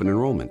plans. Open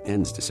enrollment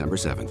ends December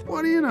 7th.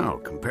 What do you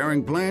know?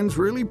 Comparing plans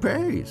really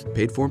pays.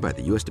 Paid for by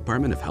the U.S.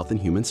 Department of Health and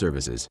Human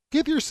Services.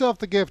 Give yourself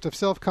the gift of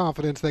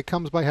self-confidence that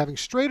comes by having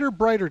straighter,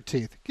 brighter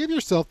teeth. Give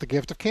yourself the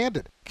gift of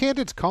Candid.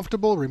 Candid's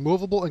comfortable,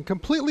 removable, and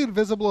completely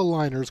invisible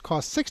aligners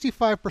cost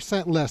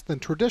 65% less than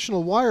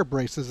traditional wire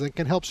braces and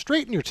can help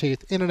straighten your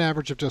teeth in an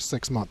average of just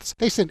 6 months.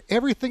 They send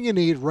everything you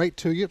need right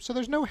to you, so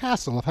there's no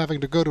hassle of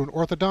having to go to an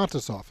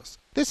orthodontist's office.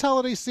 This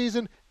holiday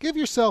season, give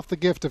yourself the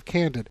gift of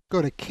Candid.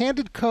 Go to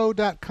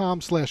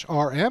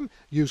candidco.com/RM,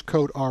 use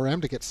code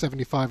RM to get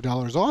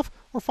 $75 off,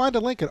 or find a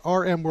link at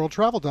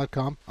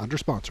rmworldtravel.com under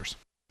sponsors.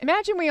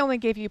 Imagine we only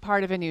gave you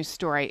part of a news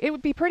story. It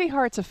would be pretty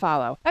hard to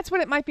follow. That's what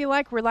it might be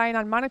like relying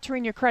on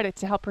monitoring your credit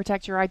to help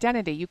protect your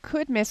identity. You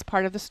could miss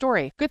part of the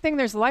story. Good thing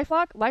there's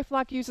LifeLock.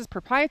 LifeLock uses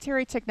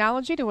proprietary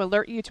technology to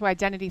alert you to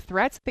identity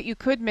threats that you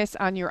could miss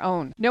on your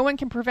own. No one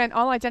can prevent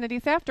all identity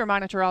theft or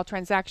monitor all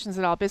transactions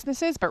at all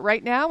businesses, but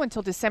right now,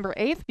 until December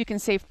 8th, you can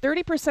save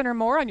 30% or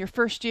more on your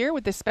first year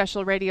with this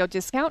special radio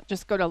discount.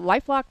 Just go to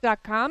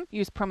lifelock.com,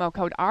 use promo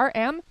code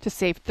RM to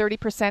save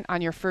 30%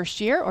 on your first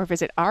year, or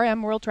visit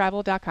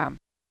rmworldtravel.com.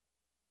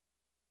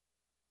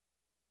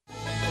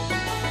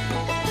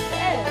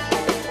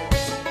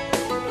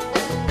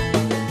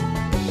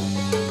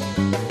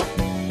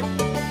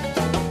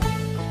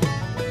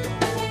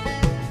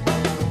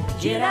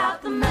 Get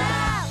out the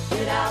map,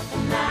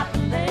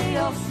 and lay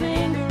your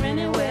finger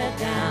anywhere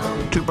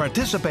down. To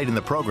participate in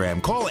the program,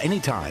 call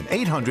anytime,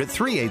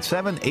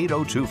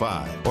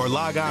 800-387-8025, or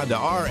log on to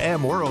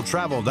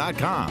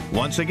rmworldtravel.com.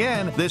 Once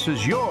again, this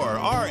is your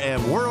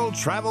RM World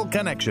Travel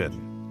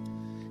Connection.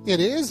 It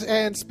is,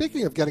 and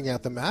speaking of getting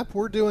out the map,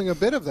 we're doing a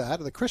bit of that,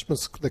 the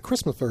Christmas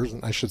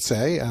version, I should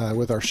say,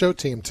 with our show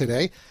team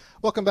today.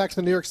 Welcome back to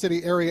the New York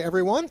City area,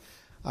 everyone.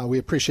 We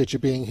appreciate you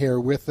being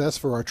here with us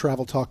for our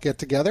Travel Talk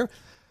get-together.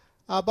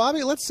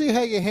 Bobby, let's see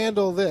how you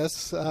handle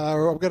this.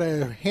 I'm going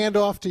to hand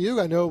off to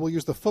you. I know we'll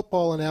use the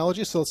football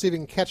analogy, so let's see if you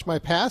can catch my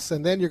pass.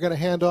 And then you're going to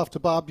hand off to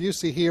Bob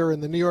Busey here in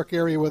the New York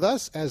area with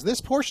us, as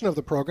this portion of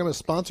the program is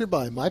sponsored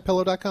by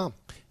MyPillow.com.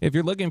 If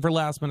you're looking for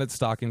last-minute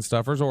stocking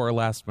stuffers or a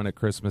last-minute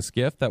Christmas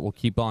gift that will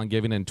keep on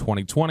giving in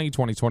 2020,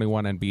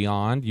 2021, and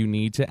beyond, you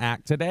need to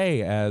act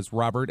today, as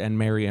Robert and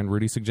Mary and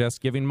Rudy suggest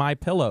giving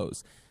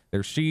MyPillows.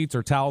 Their sheets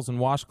or towels and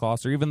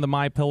washcloths, or even the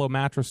MyPillow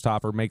mattress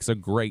topper makes a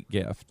great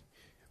gift.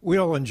 We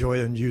all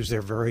enjoy and use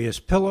their various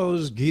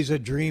pillows, Giza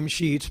Dream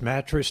Sheets,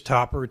 mattress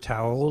topper,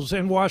 towels,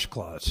 and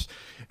washcloths.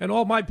 And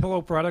all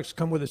MyPillow products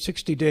come with a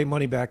 60-day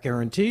money-back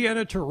guarantee and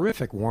a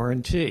terrific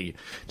warranty.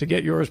 To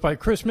get yours by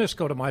Christmas,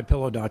 go to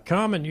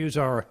MyPillow.com and use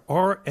our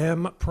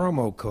RM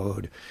promo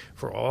code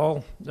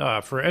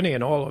for any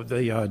and all of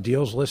the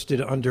deals listed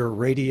under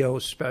radio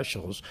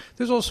specials.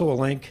 There's also a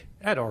link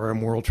at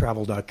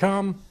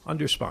RMWorldTravel.com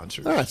under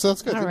sponsors. All right, so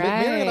that's good. All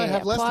right. Mary and I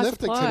have less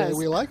lifting today.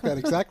 We like that.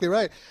 Exactly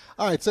right.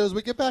 All right, so as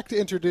we get back to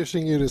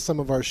introducing you to some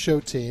of our show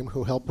team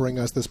who help bring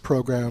us this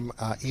program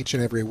each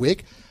and every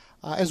week,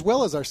 as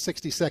well as our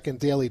 60-second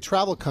daily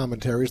travel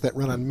commentaries that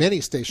run on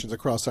many stations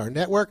across our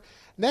network.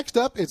 Next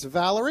up, it's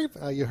Valerie.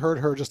 You heard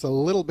her just a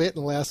little bit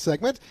in the last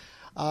segment.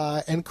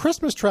 And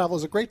Christmas travel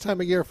is a great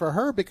time of year for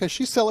her because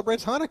she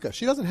celebrates Hanukkah.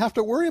 She doesn't have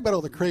to worry about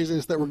all the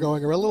craziness that we're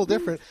going. Or a little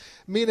different,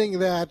 meaning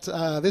that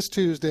this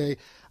Tuesday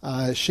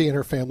she and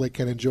her family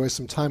can enjoy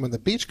some time on the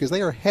beach because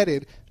they are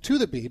headed to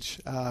the beach.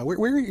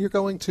 Where you're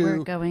going to? We're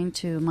going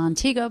to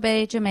Montego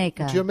Bay,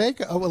 Jamaica.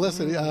 Jamaica. Oh, well,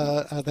 listen,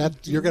 that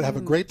you're going to have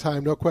a great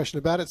time, no question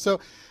about it. So,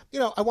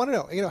 I want to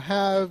know,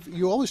 have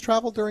you always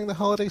traveled during the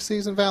holiday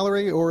season,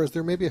 Valerie, or is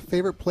there maybe a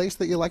favorite place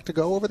that you like to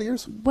go over the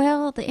years?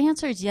 Well, the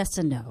answer is yes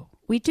and no.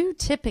 We do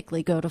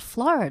typically go to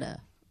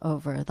Florida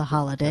over the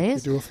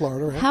holidays. You do in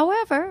Florida, right?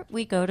 However,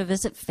 we go to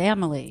visit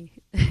family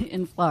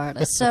in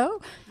Florida.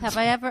 So,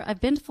 I've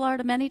been to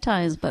Florida many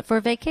times, but for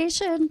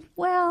vacation,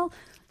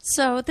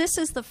 so this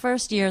is the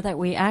first year that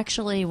we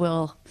actually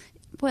will,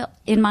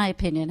 in my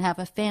opinion, have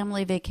a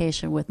family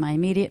vacation with my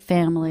immediate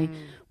family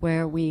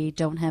where we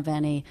don't have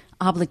any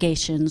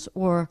obligations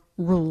or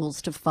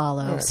rules to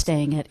follow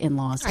staying at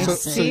in-laws. I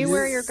see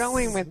where you're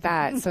going with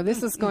that. So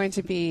this is going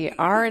to be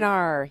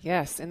R&R,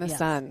 yes, in the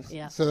sun.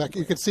 Yeah. So that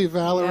you can see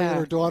Valerie and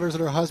her daughters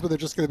and her husband, they're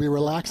just going to be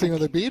relaxing on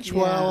the beach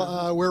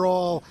while we're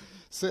all...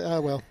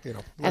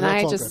 and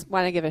I just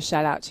want to give a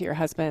shout out to your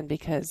husband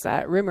because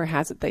rumor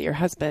has it that your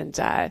husband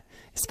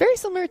is very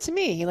similar to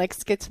me. He likes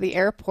to get to the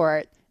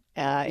airport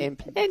in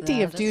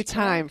plenty of due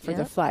time for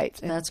the flight.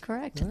 That's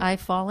correct. I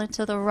fall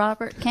into the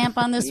Robert camp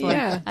on this one.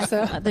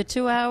 The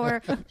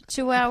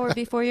 2 hour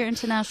before your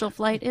international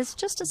flight is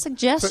just a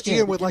suggestion. So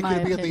Ian would like you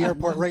to be at the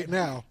airport right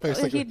now,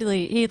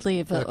 basically. He'd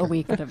leave a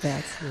week in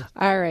advance.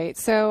 All right.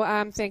 So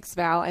thanks,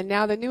 Val. And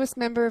now the newest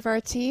member of our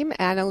team,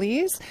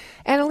 Annalise.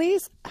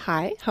 Annalise,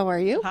 hi. How are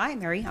you? Hi,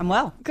 Mary. I'm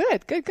well.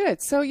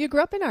 Good. So you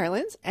grew up in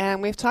Ireland,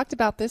 and we've talked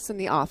about this in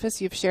the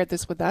office. You've shared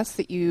this with us,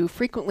 that you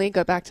frequently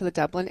go back to the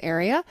Dublin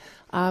area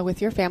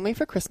with your family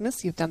for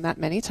Christmas. You've done that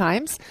many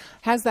times.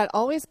 Has that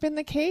always been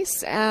the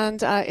case?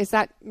 And is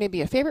that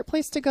maybe a favorite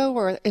place to go,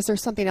 or is there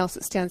something else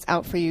that stands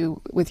out for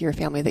you with your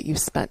family that you've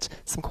spent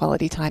some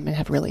quality time and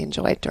have really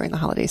enjoyed during the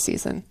holiday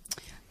season?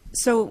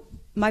 So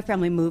my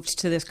family moved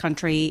to this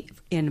country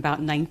in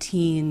about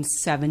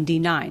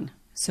 1979.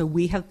 So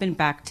we have been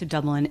back to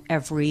Dublin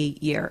every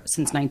year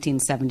since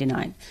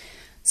 1979.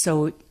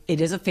 So it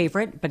is a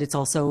favorite, but it's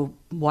also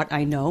what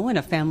I know and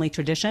a family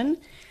tradition.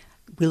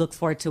 We look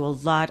forward to a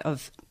lot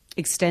of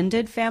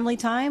extended family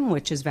time,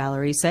 which, as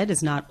Valerie said,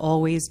 is not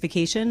always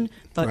vacation,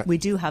 but we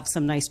do have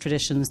some nice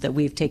traditions that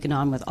we've taken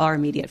on with our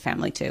immediate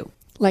family too.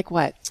 Like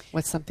what?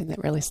 What's something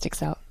that really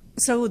sticks out?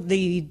 So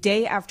the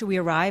day after we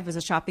arrive is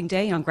a shopping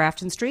day on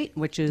Grafton Street,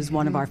 which is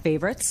one of our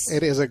favorites.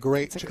 It is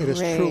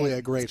truly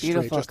a great street,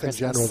 just Christmas.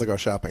 in general, to go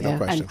shopping, no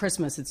question. And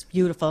Christmas, it's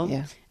beautiful.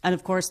 Yeah. And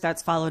of course,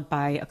 that's followed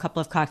by a couple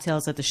of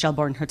cocktails at the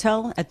Shelbourne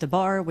Hotel at the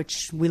bar,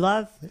 which we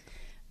love.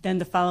 Then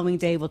the following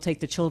day, we'll take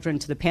the children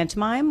to the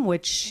pantomime,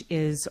 which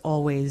is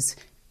always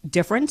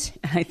different,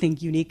 I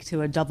think unique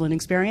to a Dublin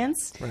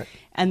experience. Right.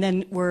 And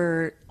then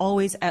we're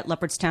always at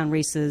Leopardstown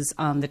races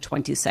on the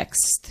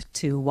 26th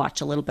to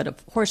watch a little bit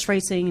of horse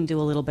racing and do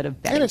a little bit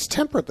of betting. And it's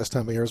temperate this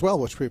time of year as well,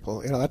 which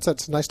people,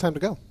 that's a nice time to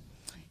go.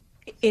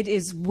 It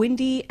is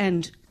windy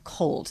and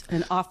cold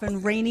and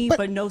often rainy,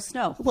 but no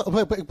snow.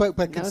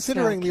 But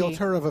considering the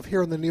alternative of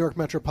here in the New York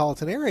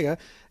metropolitan area,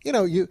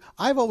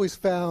 I've always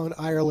found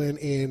Ireland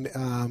in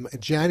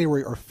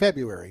January or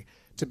February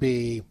to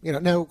be,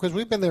 now because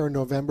we've been there in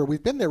November,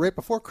 we've been there right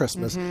before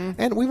Christmas,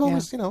 and we've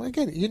always,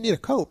 again, you need a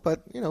coat,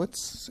 but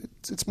it's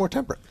more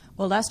temperate.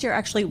 Well, last year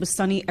actually it was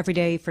sunny every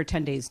day for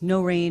 10 days,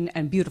 no rain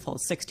and beautiful,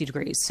 60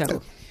 degrees.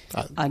 So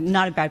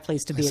not a bad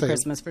place to be at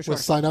Christmas for sure. We'll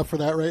sign up for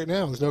that right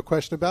now. There's no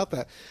question about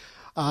that.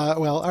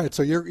 All right.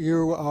 So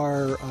you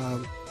are.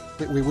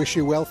 We wish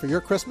you well for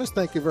your Christmas.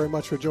 Thank you very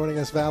much for joining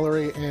us,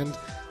 Valerie and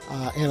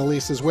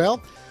Annalise as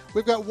well.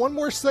 We've got one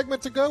more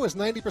segment to go, as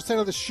 90%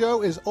 of the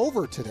show is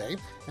over today.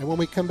 And when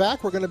we come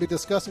back, we're going to be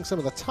discussing some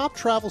of the top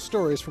travel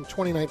stories from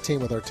 2019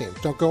 with our team.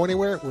 Don't go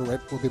anywhere.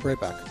 We'll be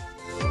right back.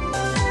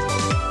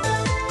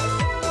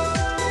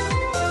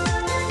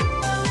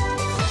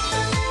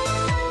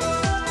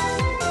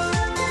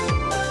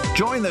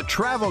 Join the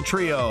Travel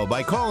Trio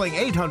by calling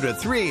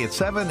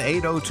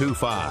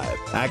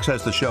 800-387-8025.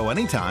 Access the show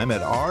anytime at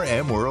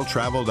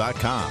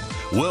RMWorldTravel.com.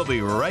 We'll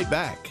be right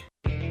back.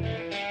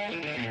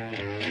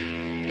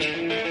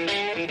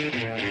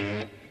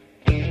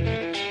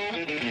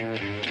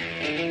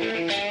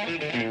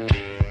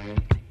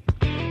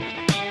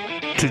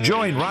 To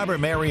join Robert,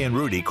 Mary, and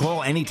Rudy,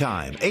 call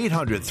anytime,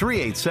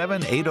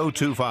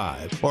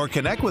 800-387-8025, or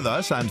connect with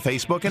us on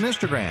Facebook and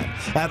Instagram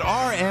at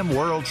RM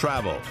World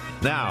Travel.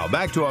 Now,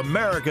 back to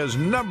America's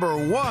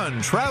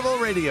 #1 travel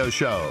radio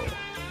show.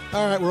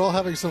 All right, we're all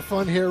having some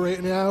fun here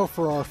right now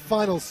for our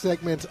final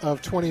segment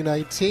of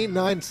 2019.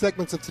 9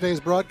 segments of today's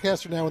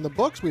broadcast are now in the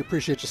books. We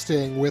appreciate you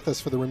staying with us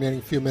for the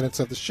remaining few minutes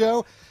of the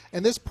show.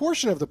 And this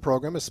portion of the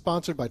program is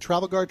sponsored by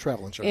Travel Guard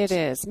Travel Insurance. It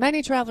is.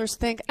 Many travelers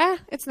think,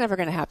 it's never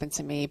going to happen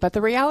to me. But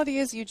the reality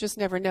is you just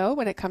never know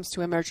when it comes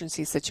to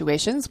emergency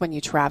situations when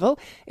you travel.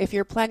 If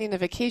you're planning a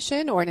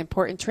vacation or an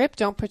important trip,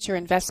 don't put your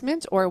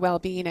investment or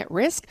well-being at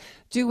risk.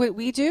 Do what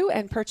we do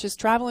and purchase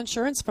travel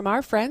insurance from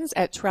our friends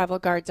at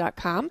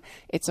TravelGuard.com.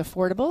 It's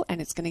affordable and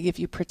it's going to give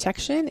you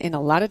protection in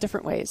a lot of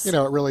different ways. You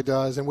know, it really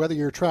does. And whether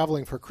you're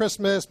traveling for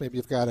Christmas, maybe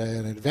you've got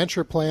an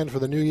adventure planned for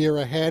the new year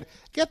ahead,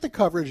 get the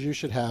coverage you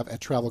should have at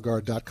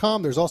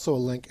TravelGuard.com. There's also a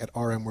link at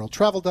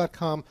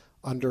RMWorldTravel.com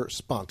under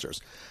sponsors.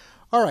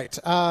 All right.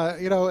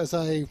 As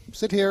I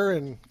sit here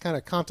and kind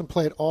of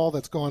contemplate all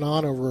that's going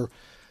on over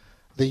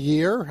the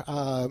year,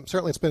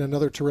 certainly it's been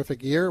another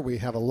terrific year. We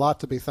have a lot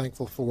to be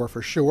thankful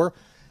for sure.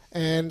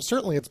 And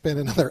certainly it's been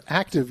another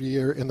active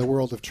year in the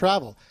world of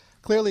travel.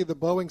 Clearly, the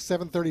Boeing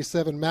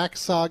 737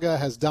 MAX saga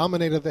has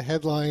dominated the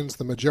headlines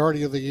the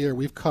majority of the year.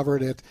 We've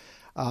covered it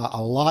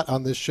a lot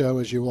on this show,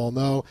 as you all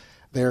know.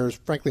 There's,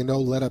 frankly, no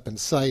let-up in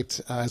sight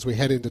as we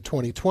head into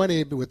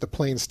 2020 with the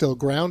plane still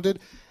grounded,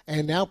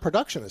 and now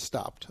production has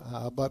stopped.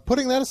 But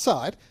putting that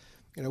aside,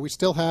 we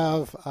still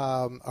have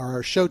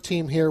our show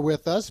team here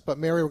with us. But,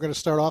 Mary, we're going to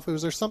start off.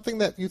 Was there something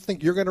that you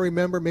think you're going to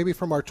remember maybe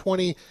from our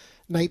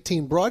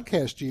 2019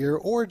 broadcast year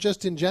or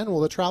just in general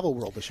the travel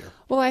world this year?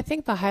 Well, I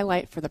think the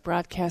highlight for the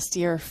broadcast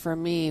year for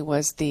me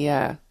was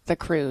the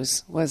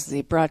cruise, was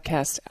the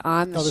broadcast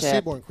on the ship.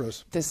 The Seabourn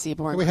cruise. The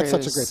Seabourn we cruise. We had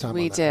such a great time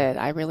We on that. did.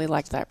 I really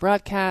liked that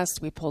broadcast.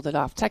 We pulled it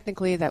off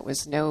technically. That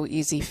was no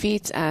easy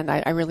feat, and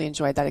I really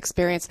enjoyed that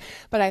experience.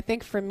 But I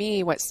think for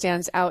me, what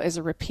stands out as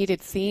a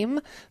repeated theme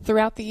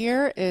throughout the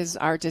year is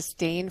our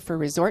disdain for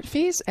resort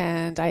fees,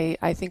 and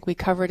I think we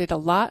covered it a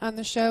lot on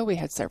the show. We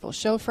had several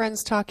show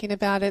friends talking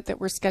about it that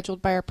were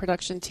scheduled by our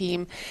production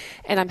team,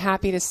 and I'm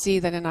happy to see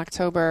that in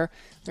October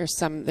there's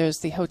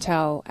the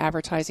Hotel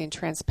Advertising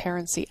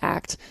Transparency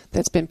Act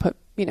that's been put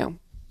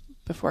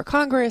before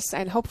Congress,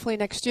 and hopefully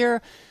next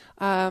year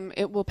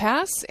it will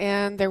pass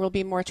and there will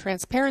be more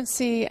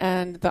transparency,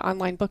 and the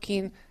online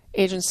booking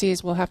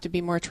agencies will have to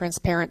be more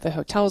transparent. The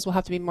hotels will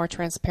have to be more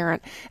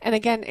transparent. And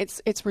again,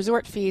 it's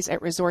resort fees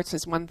at resorts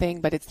is one thing,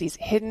 but it's these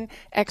hidden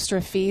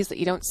extra fees that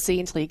you don't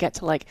see until you get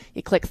to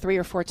you click 3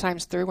 or 4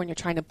 times through when you're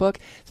trying to book.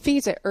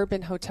 Fees at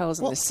urban hotels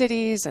in the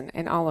cities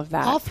and all of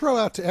that. I'll throw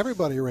out to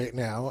everybody right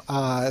now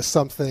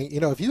something.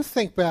 If you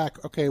think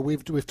back, okay,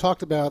 we've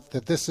talked about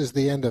that this is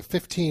the end of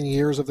 15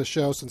 years of the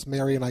show since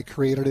Mary and I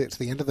created it. It's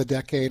the end of the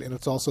decade, and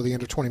it's also the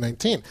end of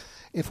 2019.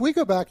 If we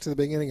go back to the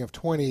beginning of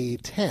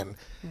 2010,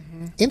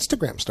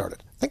 Instagram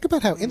started. Think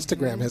about how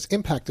Instagram has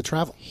impacted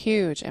travel.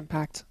 Huge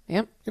impact.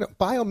 Yep.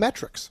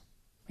 Biometrics.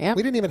 Yep.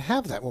 We didn't even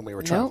have that when we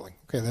were traveling.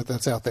 Nope. Okay,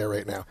 that's out there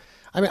right now.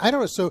 I mean, I don't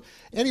know. So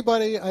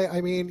anybody,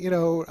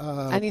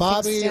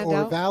 Bobby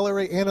or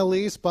Valerie,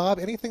 Annalise, Bob,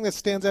 anything that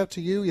stands out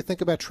to you, you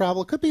think about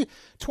travel? It could be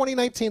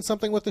 2019,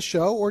 something with the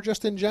show, or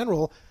just in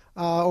general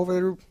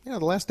over the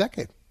last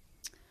decade.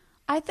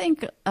 I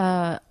think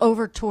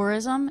over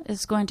tourism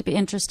is going to be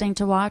interesting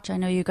to watch. I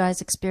know you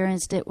guys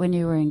experienced it when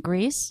you were in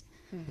Greece.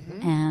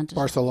 And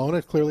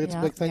Barcelona, clearly it's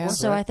a big thing.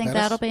 So I think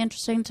that'll be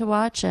interesting to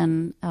watch,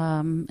 and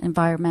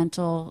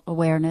environmental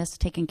awareness,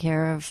 taking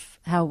care of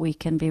how we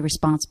can be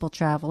responsible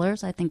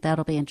travelers. I think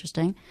that'll be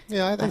interesting.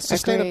 Yeah, I think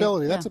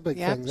sustainability, that's a big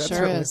thing. That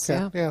sure is.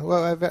 Yeah.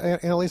 Well,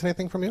 Annalise,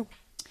 anything from you?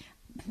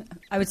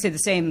 I would say the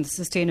same. The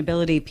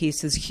sustainability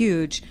piece is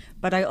huge,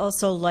 but I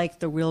also like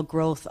the real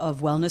growth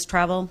of wellness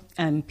travel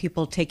and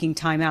people taking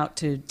time out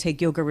to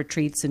take yoga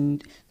retreats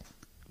and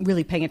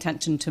really paying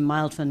attention to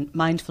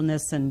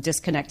mindfulness and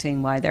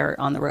disconnecting while they're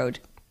on the road.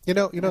 You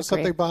know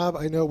something, Bob?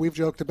 I know we've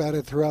joked about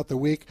it throughout the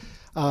week,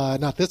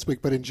 not this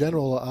week, but in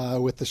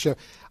general with the show.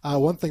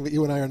 One thing that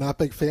you and I are not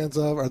big fans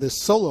of are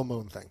this solo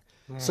moon thing.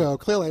 So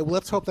clearly,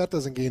 let's hope that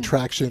doesn't gain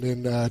traction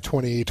in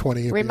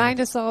 2020.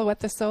 Remind us all what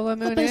the solo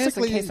moon is,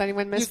 in case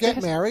anyone missed it. You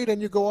get married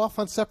and you go off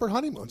on separate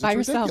honeymoons. By it's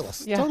yourself.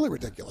 Ridiculous. Yeah. Totally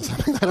ridiculous.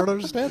 I don't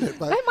understand it.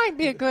 But that might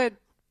be a good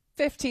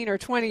 15 or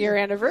 20-year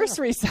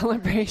anniversary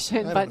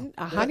celebration, but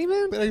a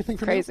honeymoon?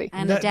 Crazy.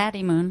 And a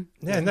daddy moon.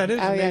 Yeah, and that is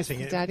amazing.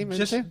 Yes, daddy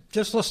moon too.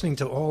 Just listening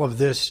to all of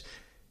this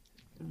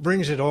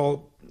brings it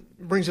all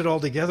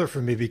together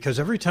for me, because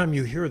every time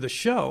you hear the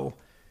show,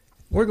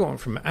 we're going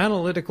from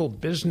analytical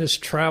business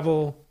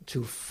travel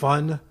to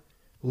fun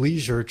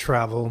leisure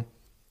travel,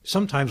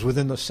 sometimes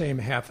within the same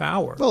half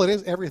hour. Well, it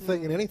is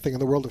everything and anything in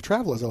the world of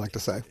travel, as I like to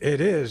say.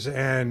 It is,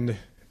 and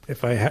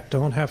if I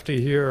don't have to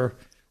hear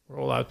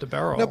roll out the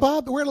barrel. Now,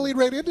 Bob, we're going to lead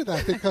right into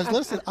that because,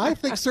 listen, I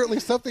think certainly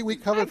something we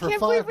covered for 5 months. I can't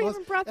believe we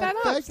even brought that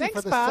up. Thanks you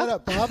for the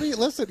setup, Bobby.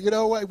 Listen, you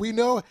know what?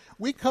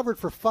 We covered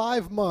for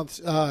 5 months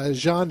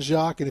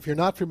Jean-Jacques, and if you're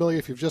not familiar,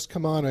 if you've just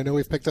come on, I know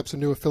we've picked up some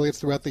new affiliates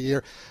throughout the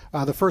year.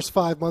 The first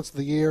 5 months of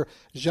the year,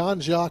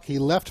 Jean-Jacques, he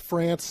left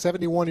France,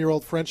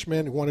 71-year-old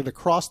Frenchman who wanted to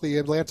cross the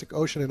Atlantic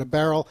Ocean in a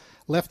barrel,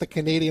 left the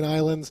Canadian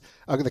Islands,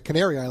 the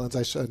Canary Islands,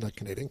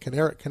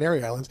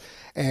 Canary Islands,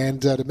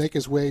 and to make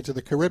his way to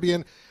the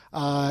Caribbean.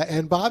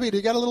 And Bobby, do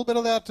you got a little bit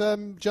of that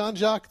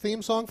Jean-Jacques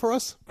theme song for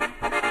us? Roll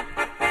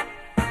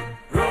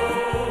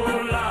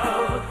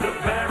out the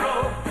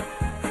barrel,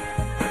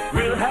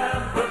 we'll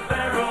have a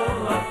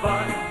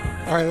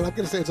All right, and I'm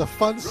going to say it's a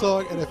fun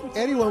song, and if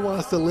anyone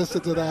wants to listen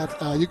to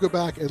that, you go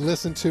back and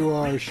listen to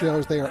our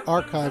shows. They are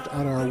archived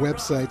on our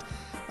website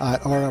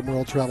at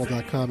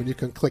RMWorldTravel.com, and you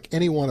can click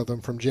any one of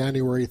them from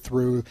January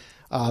through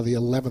the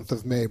 11th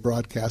of May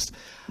broadcast.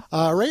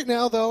 Right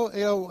now, though,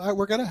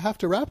 we're going to have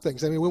to wrap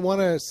things. I mean, we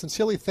want to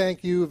sincerely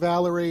thank you,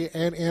 Valerie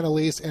and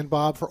Annalise and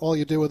Bob, for all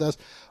you do with us.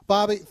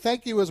 Bobby,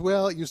 thank you as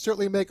well. You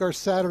certainly make our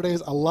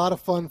Saturdays a lot of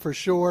fun for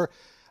sure.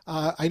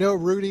 I know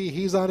Rudy,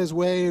 he's on his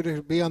way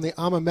to be on the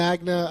Ama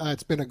Magna.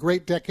 It's been a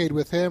great decade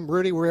with him.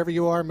 Rudy, wherever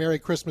you are, Merry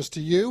Christmas to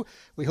you.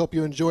 We hope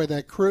you enjoy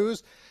that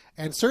cruise.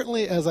 And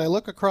certainly, as I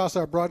look across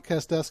our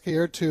broadcast desk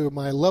here to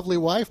my lovely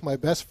wife, my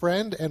best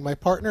friend, and my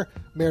partner,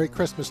 Merry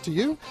Christmas to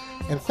you.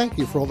 And thank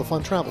you for all the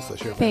fun travels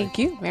this year. Thank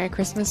you. Merry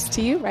Christmas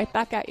to you. Right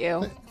back at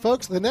you.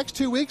 Folks, the next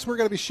 2 weeks, we're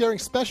going to be sharing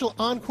special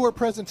encore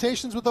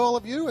presentations with all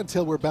of you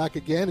until we're back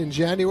again in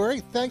January.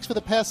 Thanks for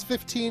the past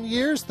 15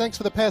 years. Thanks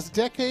for the past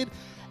decade.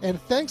 And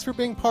thanks for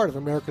being part of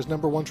America's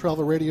 #1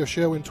 travel radio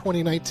show in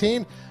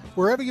 2019.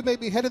 Wherever you may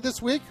be headed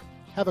this week,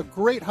 have a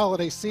great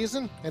holiday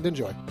season and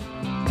enjoy.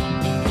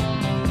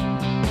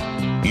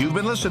 You've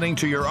been listening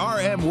to your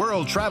RM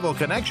World Travel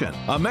Connection,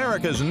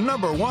 America's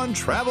 #1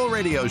 travel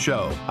radio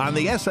show on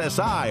the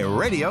SSI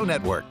Radio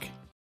Network.